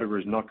time the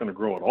category is not going to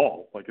grow at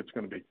all, like it's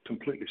going to be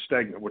completely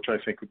stagnant, which I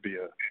think would be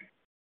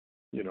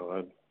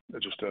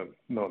just a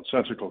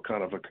nonsensical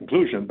kind of a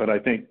conclusion. But I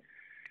think,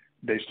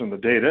 based on the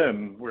data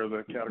and where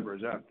the category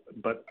is at.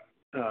 But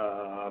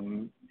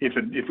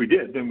if we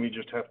did, then we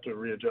just have to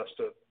readjust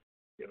it,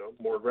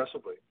 more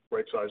aggressively,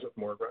 right size it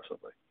more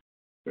aggressively.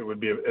 It would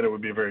be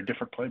a very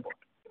different playbook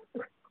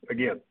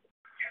again.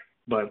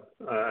 But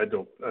I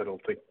don't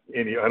think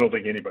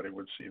anybody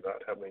would see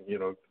that happening.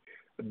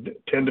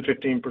 10 to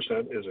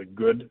 15% is a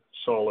good,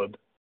 solid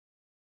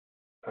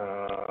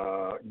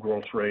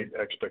growth rate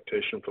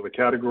expectation for the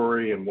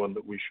category, and one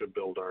that we should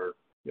build our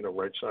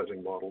right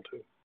sizing model to.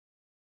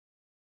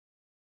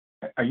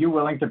 Are you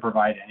willing to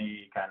provide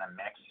any kind of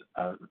mix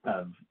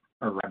of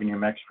a revenue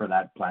mix for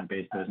that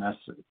plant-based business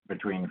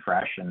between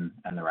fresh and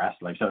the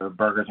rest, like sort of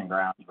burgers and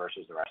grounds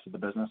versus the rest of the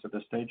business at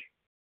this stage?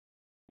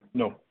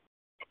 No.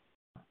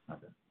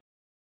 Okay.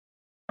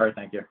 All right.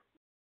 Thank you.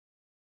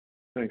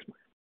 Thanks, Mike.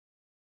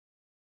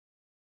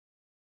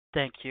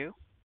 Thank you.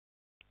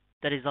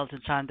 That is all the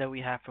time that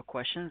we have for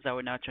questions. I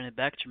will now turn it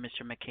back to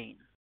Mr. McCain.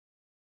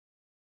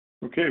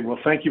 Okay. Well,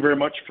 thank you very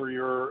much for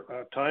your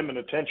time and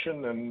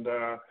attention, and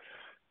I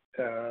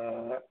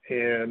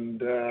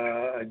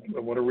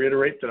want to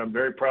reiterate that I'm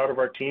very proud of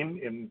our team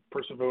in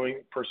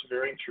persevering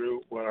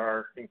through what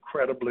are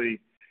incredibly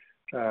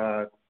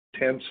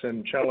tense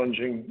and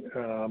challenging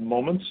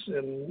moments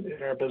in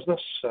our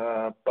business,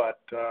 but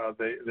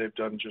they've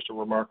done just a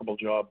remarkable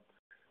job,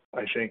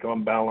 I think,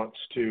 on balance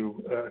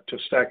to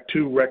stack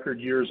 2 record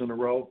years in a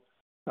row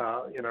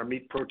in our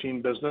meat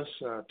protein business,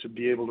 to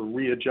be able to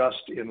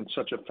readjust in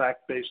such a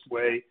fact-based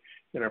way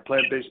in our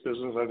plant-based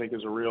business, I think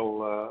is a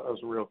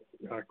real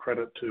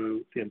credit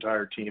to the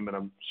entire team, and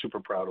I'm super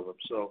proud of them.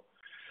 So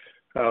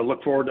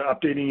look forward to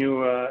updating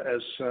you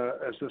as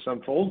this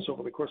unfolds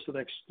over the course of the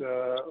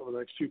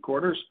next few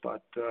quarters.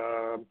 But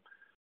I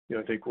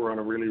think we're on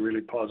a really,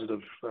 really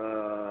positive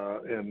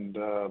and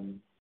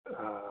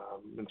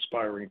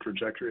inspiring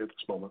trajectory at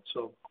this moment.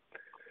 So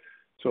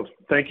So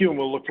thank you, and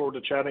we'll look forward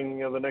to chatting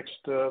the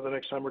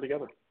next time we're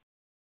together.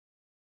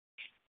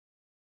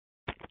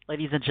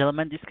 Ladies and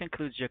gentlemen, this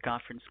concludes your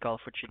conference call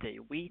for today.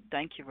 We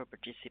thank you for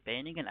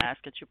participating and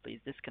ask that you please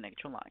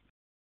disconnect your line.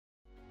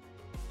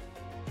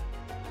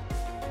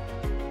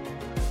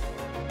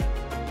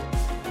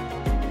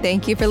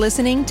 Thank you for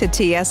listening to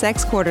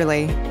TSX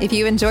Quarterly. If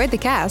you enjoyed the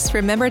cast,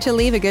 remember to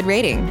leave a good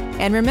rating.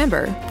 And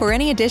remember, for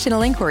any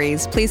additional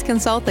inquiries, please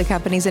consult the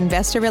company's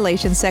investor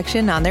relations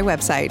section on their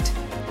website.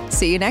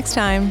 See you next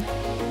time.